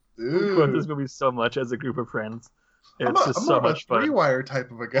movie. Dude. We quote this movie so much as a group of friends. It's just so much fun. Three-wire type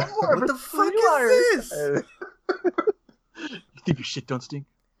of a guy. What the fuck is this? You think your shit don't stink?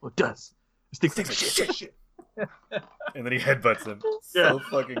 Well, it does. It stinks like shit. And then he headbutts him. So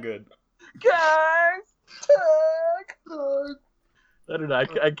fucking good. Guys, I don't know.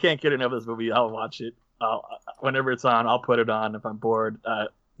 I can't get enough of this movie. I'll watch it. Whenever it's on, I'll put it on if I'm bored.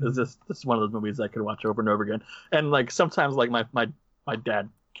 This is one of those movies I could watch over and over again. And like sometimes, like my dad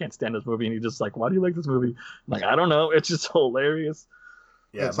can't stand this movie, and he's just like, "Why do you like this movie?" I'm like, I don't know. It's just hilarious.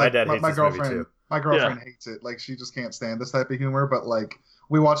 Yeah, it's my like, dad hates this movie too. My girlfriend hates it. Like she just can't stand this type of humor. But like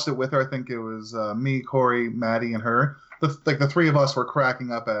we watched it with her. I think it was me, Corey, Maddie, and her. The three of us were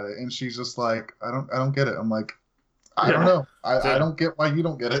cracking up at it, and she's just like, I don't get it. I'm like, I don't know. I don't get why you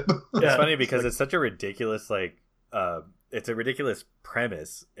don't get it. It's funny because it's such a ridiculous it's a ridiculous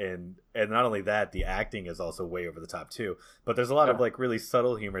premise, and not only that, the acting is also way over the top too. But there's a lot of like really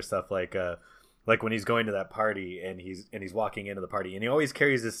subtle humor stuff, like when he's going to that party and he's walking into the party, and he always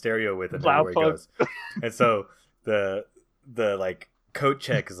carries his stereo with him everywhere he goes. And so the like coat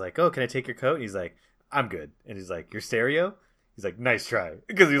check is like, oh, can I take your coat? And he's like, I'm good. And he's like, your stereo? He's like, nice try,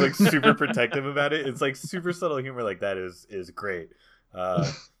 because he's like super protective about it. It's like super subtle humor like that is great.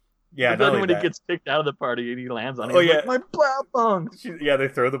 Yeah, but then when he gets kicked out of the party and he lands on it, he's like, my Blaupunk! Yeah, they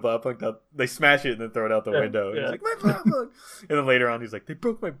throw the Blaupunk out. They smash it and then throw it out the window. And he's like, my Blaupunk! And then later on, he's like, they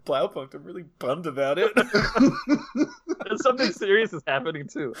broke my Blaupunk. I'm really bummed about it. And something serious is happening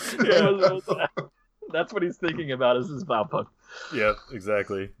too. Yeah. That's what he's thinking about is his Blaupunk. Yeah,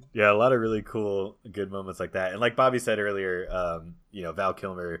 exactly. Yeah, a lot of really cool, good moments like that. And like Bobby said earlier, Val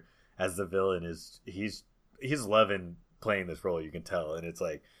Kilmer as the villain he's loving playing this role. You can tell, and it's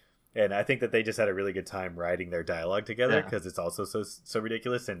like. And I think that they just had a really good time writing their dialogue together because it's also so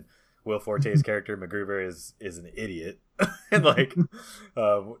ridiculous. And Will Forte's character MacGruber is an idiot, and like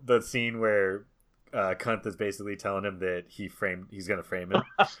the scene where Cunt is basically telling him that he's gonna frame him,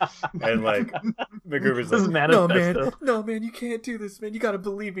 and like MacGruber's like, no man, you can't do this, man. You gotta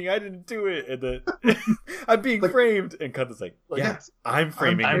believe me, I didn't do it, and then I'm being framed, and Cunt is like, yeah, I'm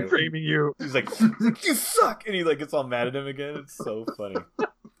framing you. I'm framing you. He's like, you suck, and he like gets all mad at him again. It's so funny.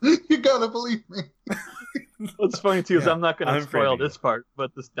 You gotta believe me. What's funny too is I'm not going to spoil this part,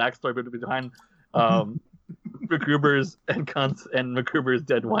 but this backstory behind MacGruber's and Cunt's and MacGruber's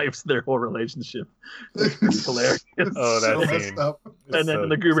dead wife's their whole relationship. It's hilarious. Oh, that's so and then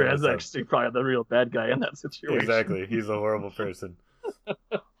MacGruber has actually probably the real bad guy in that situation. Exactly, he's a horrible person.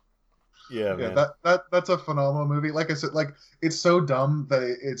 Yeah, man. That's a phenomenal movie. Like I said, like it's so dumb that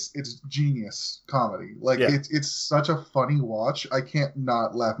it's genius comedy. Like it's such a funny watch. I can't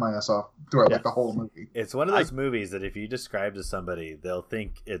not laugh my ass off throughout like the whole movie. It's one of those movies that if you describe to somebody, they'll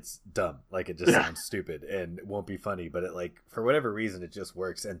think it's dumb. Like it just sounds stupid and it won't be funny, but it like for whatever reason it just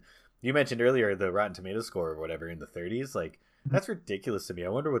works. And you mentioned earlier the Rotten Tomatoes score or whatever in the 30s. Like that's ridiculous to me. I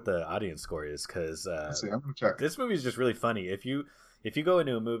wonder what the audience score is because I'm gonna check. This movie is just really funny. If you go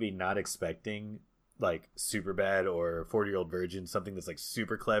into a movie not expecting like Superbad or 40-Year-Old Virgin, something that's like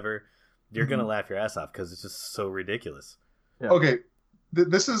super clever, you're gonna laugh your ass off because it's just so ridiculous. Yeah. Okay,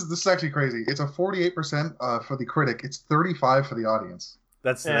 this is actually crazy. It's a 48% for the critic. It's 35% for the audience.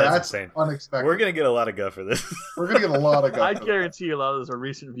 That's insane. Unexpected. We're gonna get a lot of guff for this. We're gonna get a lot of guff. I guarantee a lot of those are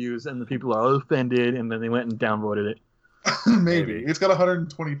recent views, and the people are offended, and then they went and downvoted it. Maybe it's got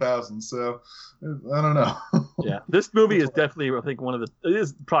 120,000, so I don't know. Yeah, this movie is definitely, I think, it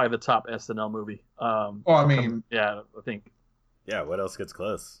is probably the top SNL movie. I think. Yeah, what else gets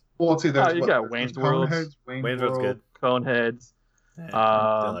close? Well, let's see. You got Wayne's World. Wayne's World's good. Coneheads.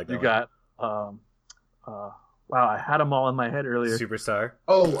 Like you got. Wow, I had them all in my head earlier. Superstar.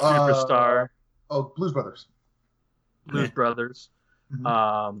 Superstar. Blues Brothers. Blues Brothers.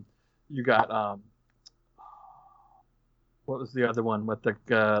 Mm-hmm. You got what was the other one with the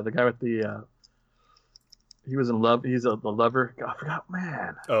guy with the he was in love. He's the lover. God, I forgot,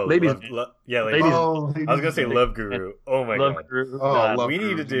 man. Oh, Ladies. Ladies. Ladies. I was gonna say Love Guru. Oh my god. Guru. We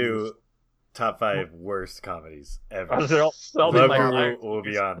need to do top 5 worst comedies ever. Love Guru will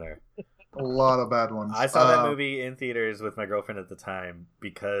be on there. A lot of bad ones. I saw that movie in theaters with my girlfriend at the time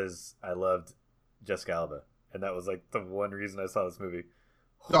because I loved Jessica Alba, and that was like the one reason I saw this movie.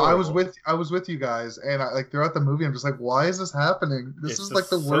 No, I was with you guys, and I like throughout the movie, I'm just like, why is this happening? This is like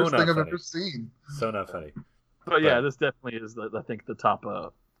the worst thing I've ever seen. So not funny. But yeah, this definitely is, I think, the top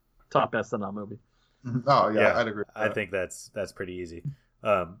SNL movie. Oh yeah, I'd agree. I think that's pretty easy.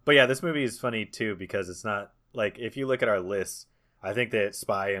 But yeah, this movie is funny too because it's not like if you look at our list, I think that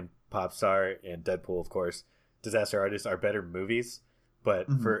Spy and Popstar and Deadpool, of course, Disaster Artist are better movies. But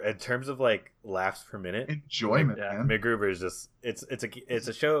for in terms of like laughs per minute, enjoyment, man. MacGruber is just it's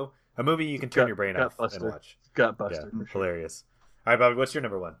a show, a movie you can turn your brain off and watch. Gutbuster, hilarious. All right, Bobby, what's your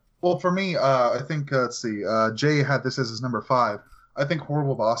number one? Well, for me, I think let's see. Jay had this as his number 5. I think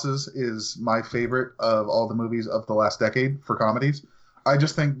Horrible Bosses is my favorite of all the movies of the last decade for comedies. I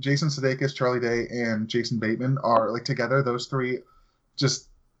just think Jason Sudeikis, Charlie Day, and Jason Bateman are like together. Those three just.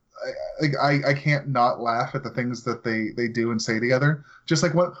 I can't not laugh at the things that they do and say together. Just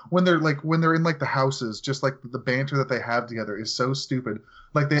like when they're in like the houses, just like the banter that they have together is so stupid.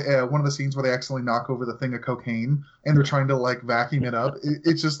 Like they one of the scenes where they accidentally knock over the thing of cocaine and they're trying to like vacuum it up.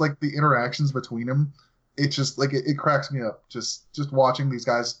 It's just like the interactions between them. It's just like it cracks me up. Just watching these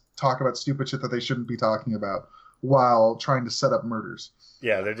guys talk about stupid shit that they shouldn't be talking about while trying to set up murders.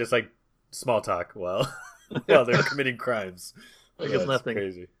 Yeah, they're just like small talk while they're committing crimes. It's nothing.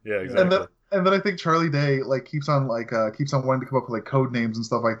 Crazy. Yeah, exactly. And then I think Charlie Day like keeps on wanting to come up with like code names and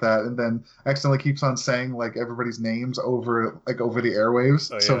stuff like that, and then accidentally keeps on saying like everybody's names over the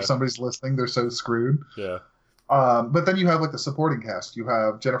airwaves. So if somebody's listening, they're so screwed. Yeah. But then you have like the supporting cast. You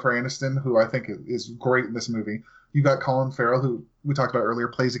have Jennifer Aniston, who I think is great in this movie. You got Colin Farrell, who we talked about earlier,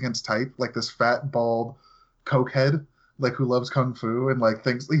 plays against type, like this fat, bald cokehead, like who loves kung fu and like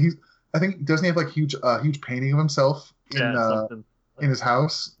things. I think doesn't he have like huge painting of himself in his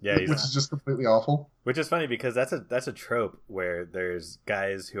house, which is just completely awful. Which is funny because that's a trope where there's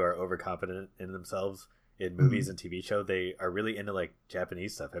guys who are overconfident in themselves in movies and TV show. They are really into like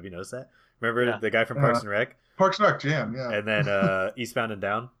Japanese stuff. Have you noticed that? Remember the guy from Parks and Rec? Parks and Rec, Jam, yeah. And then Eastbound and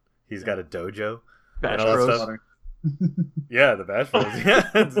Down, he's got a dojo. Bash and all that Bros. stuff. Yeah, the Bash Bros. Yeah,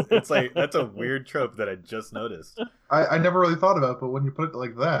 it's like that's a weird trope that I just noticed. I never really thought about it, but when you put it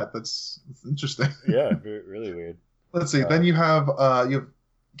like that, that's interesting. Yeah, really weird. Let's see. Then you have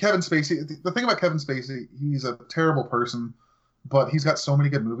Kevin Spacey. The thing about Kevin Spacey, he's a terrible person. but he's got so many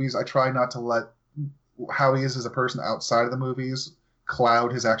good movies. I try not to let how he is as a person outside of the movies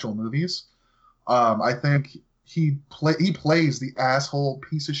cloud his actual movies. I think he plays the asshole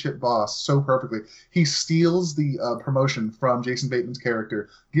piece of shit boss so perfectly. He steals the promotion from Jason Bateman's character,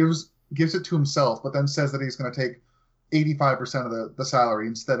 gives it to himself, but then says that he's going to take 85% of the salary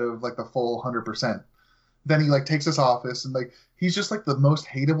instead of like the full 100%. Then he like takes his office and like he's just like the most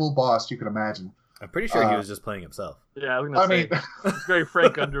hateable boss you could imagine. I'm pretty sure he was just playing himself. Yeah, I was gonna say it's very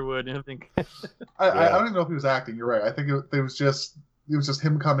Frank Underwood, and I think I don't even know if he was acting. You're right. I think it was just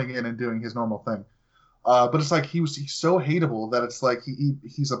him coming in and doing his normal thing. But it's like he's so hateable that it's like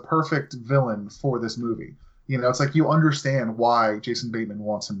he's a perfect villain for this movie. You know, it's like you understand why Jason Bateman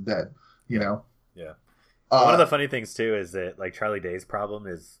wants him dead. You know. Yeah. One of the funny things too is that like Charlie Day's problem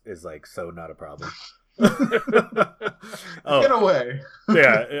is like so not a problem. In a way.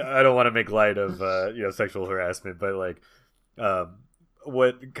 Yeah, I don't want to make light of sexual harassment, but like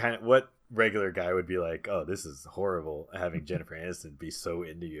what regular guy would be like, oh, this is horrible having Jennifer Aniston be so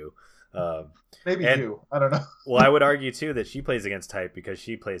into you. Maybe you. I don't know. Well, I would argue too that she plays against type because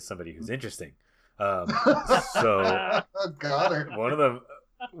she plays somebody who's interesting. So got her. One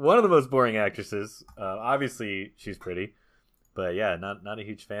of the most boring actresses. Obviously, she's pretty. But yeah, not a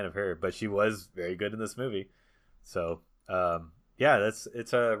huge fan of her, but she was very good in this movie. So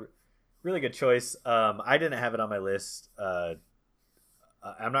it's a really good choice. I didn't have it on my list.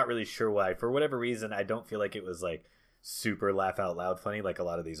 I'm not really sure why. For whatever reason, I don't feel like it was like super laugh out loud funny like a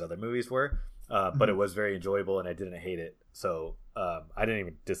lot of these other movies were. But it was very enjoyable, and I didn't hate it. So I didn't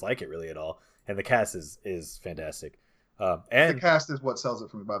even dislike it really at all. And the cast is fantastic. And the cast is what sells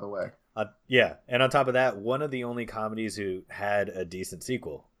it for me, by the way. Yeah, and on top of that, one of the only comedies who had a decent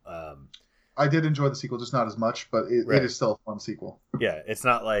sequel. I did enjoy the sequel, just not as much, but it is still a fun sequel. Yeah, it's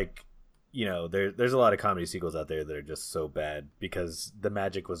not like, there's a lot of comedy sequels out there that are just so bad because the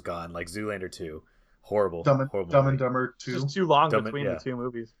magic was gone. Like Zoolander 2, horrible. Dumb and Dumber 2. It's just too long between the two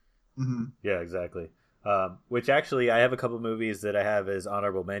movies. Mm-hmm. Yeah, exactly. Which actually, I have a couple movies that I have as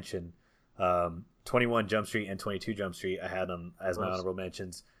honorable mention. 21 Jump Street and 22 Jump Street I had them as my honorable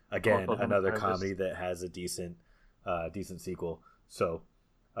mentions. Again, another comedy that has a decent sequel. So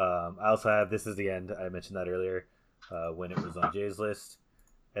I also have This Is the End. I mentioned that earlier when it was on Jay's list.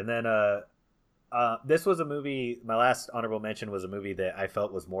 And then this was a movie, my last honorable mention was a movie that I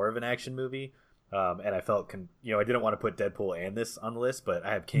felt was more of an action movie. And I felt, I didn't want to put Deadpool and this on the list, but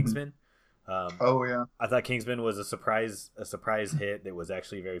I have Kingsman. Oh, yeah. I thought Kingsman was a surprise hit that was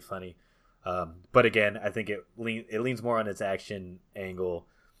actually very funny. But again, I think it leans more on its action angle.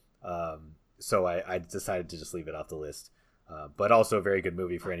 So I decided to just leave it off the list. But also a very good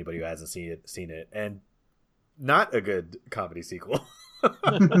movie for anybody who hasn't seen it, and not a good comedy sequel.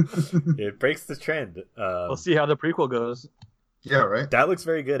 It breaks the trend. We'll see how the prequel goes. Yeah, right. That looks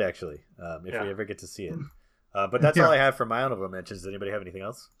very good, actually. If we ever get to see it. But that's all I have for my honorable mentions. Does anybody have anything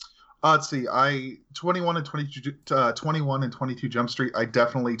else? Let's see. 21 and 22 Jump Street. I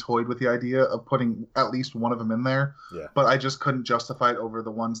definitely toyed with the idea of putting at least one of them in there. Yeah. But I just couldn't justify it over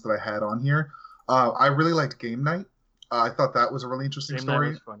the ones that I had on here. I really liked Game Night. I thought that was a really interesting story.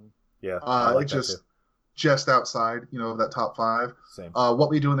 Game Night was funny. Yeah. I like that too. Just outside, of that top 5. Same. What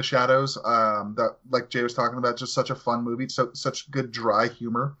We Do in the Shadows. That, like Jay was talking about, just such a fun movie. Such good dry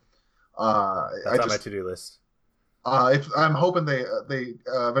humor. That's on my to-do list. I'm hoping they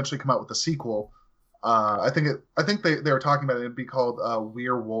eventually come out with a sequel. I think they were talking about it'd be called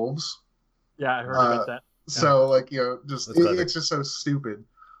We're Wolves. Yeah, I heard about that. So it's just so stupid.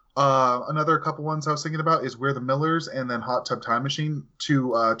 Another couple ones I was thinking about is We're the Millers and then Hot Tub Time Machine.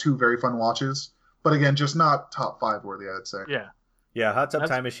 Two very fun watches, but again, just not top 5 worthy, I'd say. Yeah. Hot Tub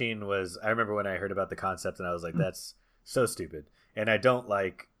Time Machine was. I remember when I heard about the concept and I was like, that's so stupid. And I don't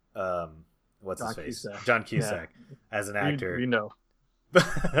like. What's his face? John Cusack as an actor. We know.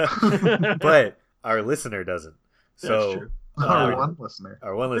 But our listener doesn't. So our one listener.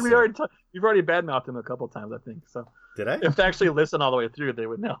 You've already badmouthed him a couple times, I think. So did I? If they actually listen all the way through, they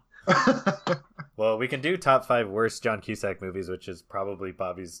would know. Well, we can do top 5 worst John Cusack movies, which is probably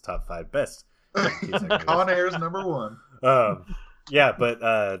Bobby's top 5 best John Cusack movies. Con Air's number 1. Yeah,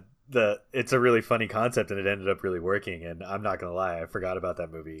 but it's a really funny concept and it ended up really working, and I'm not gonna lie, I forgot about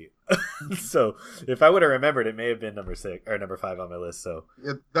that movie. So if I would have remembered, it may have been number 6 or number 5 on my list. So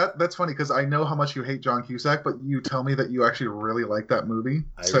that's funny because I know how much you hate John Cusack, but you tell me that you actually really like that movie.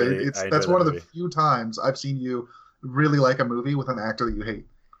 That's one of the few times I've seen you really like a movie with an actor that you hate.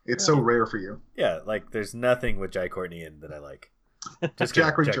 It's so rare for you. Yeah, like there's nothing with Jai Courtney in that I like. Just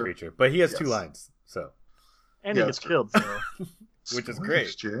Jack Reacher. But he has 2 lines, so. And he gets killed. So. which is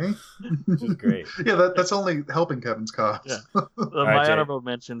Spoilers, great. Jay. Which is great. Yeah, that's only helping Kevin's cause. Yeah. right, My Jay. honorable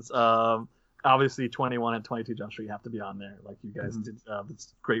mentions, obviously 21 and 22 Jump Street have to be on there, like you guys did.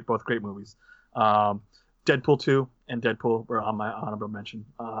 It's great, both great movies. Deadpool 2 and Deadpool were on my honorable mention.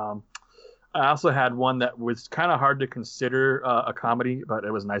 I also had one that was kind of hard to consider a comedy, but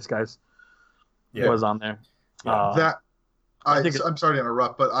it was Nice Guys. Yeah. It was on there. That I think I'm sorry to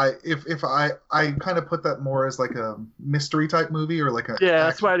interrupt, but if I kind of put that more as like a mystery type movie or like a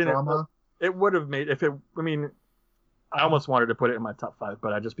that's why I didn't. drama. It would have made if it. I mean, I almost wanted to put it in my top 5,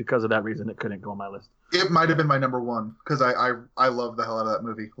 but just because of that reason, it couldn't go on my list. It might have been my number one because I love the hell out of that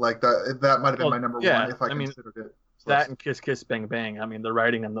movie. Like that might have been my number one if I considered it. So That and Kiss Kiss Bang Bang. I mean, the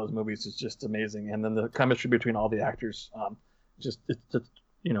writing in those movies is just amazing, and then the chemistry between all the actors, it's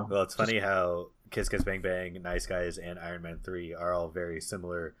Well, it's funny how Kiss Kiss Bang Bang, Nice Guys, and Iron Man 3 are all very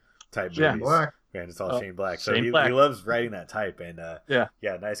similar type Yeah. movies. Black. And it's all Shane Black. So Shane he Black. loves writing that type. And Yeah.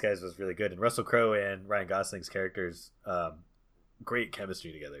 Nice Guys was really good. And Russell Crowe and Ryan Gosling's characters, great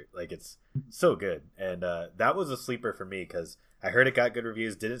chemistry together. Like, it's so good. And that was a sleeper for me because I heard it got good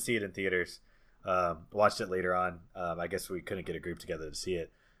reviews, didn't see it in theaters, watched it later on. I guess we couldn't get a group together to see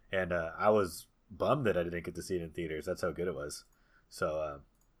it. And I was bummed that I didn't get to see it in theaters. That's how good it was. So,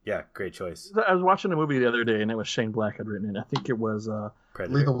 great choice. I was watching a movie the other day, and it was Shane Black had written it. I think it was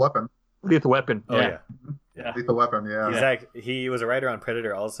Predator. Lethal Weapon. Lethal Weapon. Oh, yeah. Lethal Weapon. Yeah. He was a writer on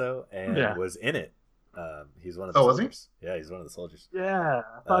Predator also, and was in it. He's one of the Oh, was he? soldiers. Yeah, he's one of the soldiers. Yeah,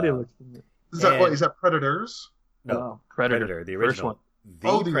 I thought he looked. Is that Predators? No, Predator, the first original. one.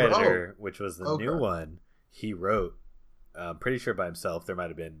 The Predator, which was the new one, he wrote. I'm pretty sure by himself. There might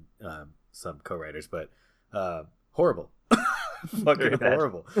have been some co-writers, but horrible. Fucking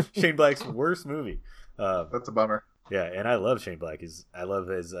horrible. Shane Black's worst movie. That's a bummer. Yeah, and I love Shane Black. I love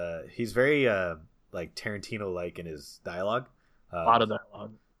his. He's very like Tarantino-like in his dialogue. A lot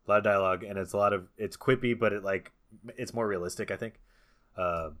of dialogue, and it's quippy, but it's more realistic, I think.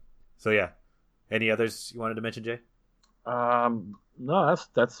 So yeah, any others you wanted to mention, Jay? No,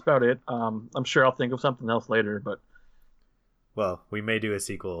 that's about it. I'm sure I'll think of something else later, but well, we may do a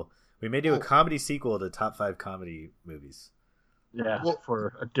sequel. We may do a comedy sequel to top 5 comedy movies. Yeah,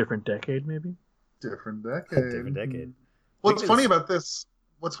 for a different decade, maybe. Different decade. Different decade. What's funny about this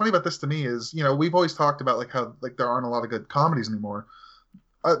to me is, we've always talked about how there aren't a lot of good comedies anymore.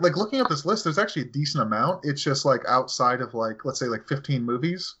 Looking at this list, there's actually a decent amount. It's just outside of let's say 15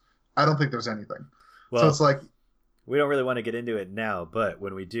 movies, I don't think there's anything. Well, so it's we don't really want to get into it now, but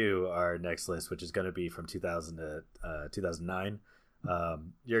when we do our next list, which is going to be from 2000 to 2009,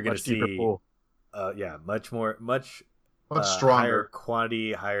 you're going to see much stronger, higher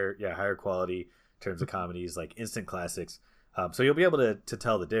quantity, higher quality in terms of comedies, like instant classics. So you'll be able to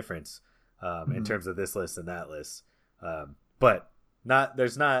tell the difference in terms of this list and that list. But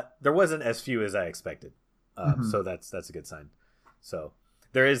there wasn't as few as I expected. So that's a good sign. So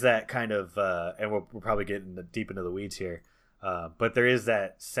there is that kind of, and we're probably getting deep into the weeds here. But there is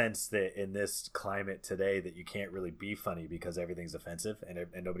that sense that in this climate today that you can't really be funny because everything's offensive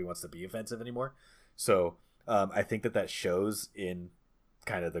and nobody wants to be offensive anymore. So I think that shows in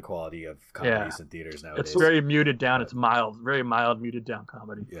kind of the quality of comedies in theaters nowadays. It's very muted down. It's mild, very mild, muted down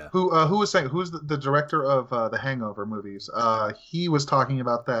comedy. Yeah. Who was saying? Who's the director of the Hangover movies? He was talking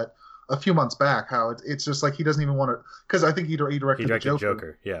about that a few months back. How it's just he doesn't even want to, because I think he directed the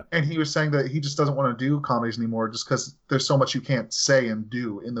Joker. Yeah. And he was saying that he just doesn't want to do comedies anymore, just because there's so much you can't say and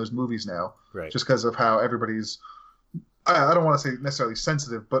do in those movies now. Right. Just because of how everybody's, I don't want to say necessarily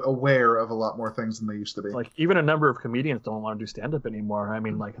sensitive, but aware of a lot more things than they used to be. Even a number of comedians don't want to do stand-up anymore. I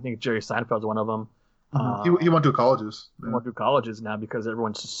mean, I think Jerry Seinfeld's one of them. He won't do colleges. He won't do colleges now because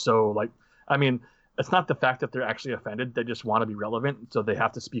everyone's just so it's not the fact that they're actually offended. They just want to be relevant, so they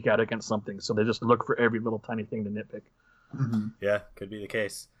have to speak out against something. So they just look for every little tiny thing to nitpick. Mm-hmm. Yeah, could be the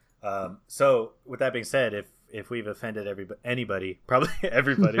case. So with that being said, if we've offended anybody, probably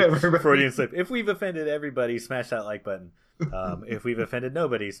everybody, Freudian slip. If we've offended everybody, smash that like button. If we've offended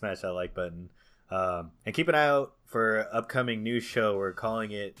nobody, smash that like button. And keep an eye out for upcoming news show. We're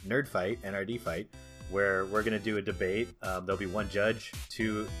calling it Nerd Fight, NRD Fight, where we're going to do a debate. There'll be one judge,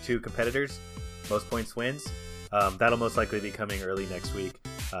 two competitors. Most points wins. That'll most likely be coming early next week.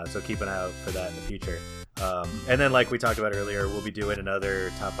 So keep an eye out for that in the future. And then, like we talked about earlier, we'll be doing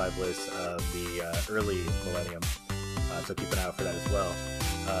another top 5 list of the early millennium. So keep an eye out for that as well.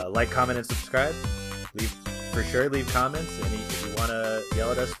 Like, comment, and subscribe. Leave comments. And if you want to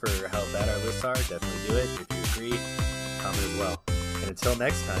yell at us for how bad our lists are, definitely do it. If you agree, comment as well. And until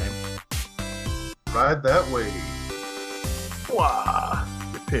next time, ride that wave. Wah!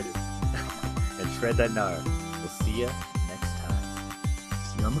 Repeat. And shred that gnar. We'll see ya next time.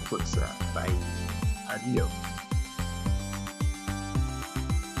 on the flip side. Bye. Adios.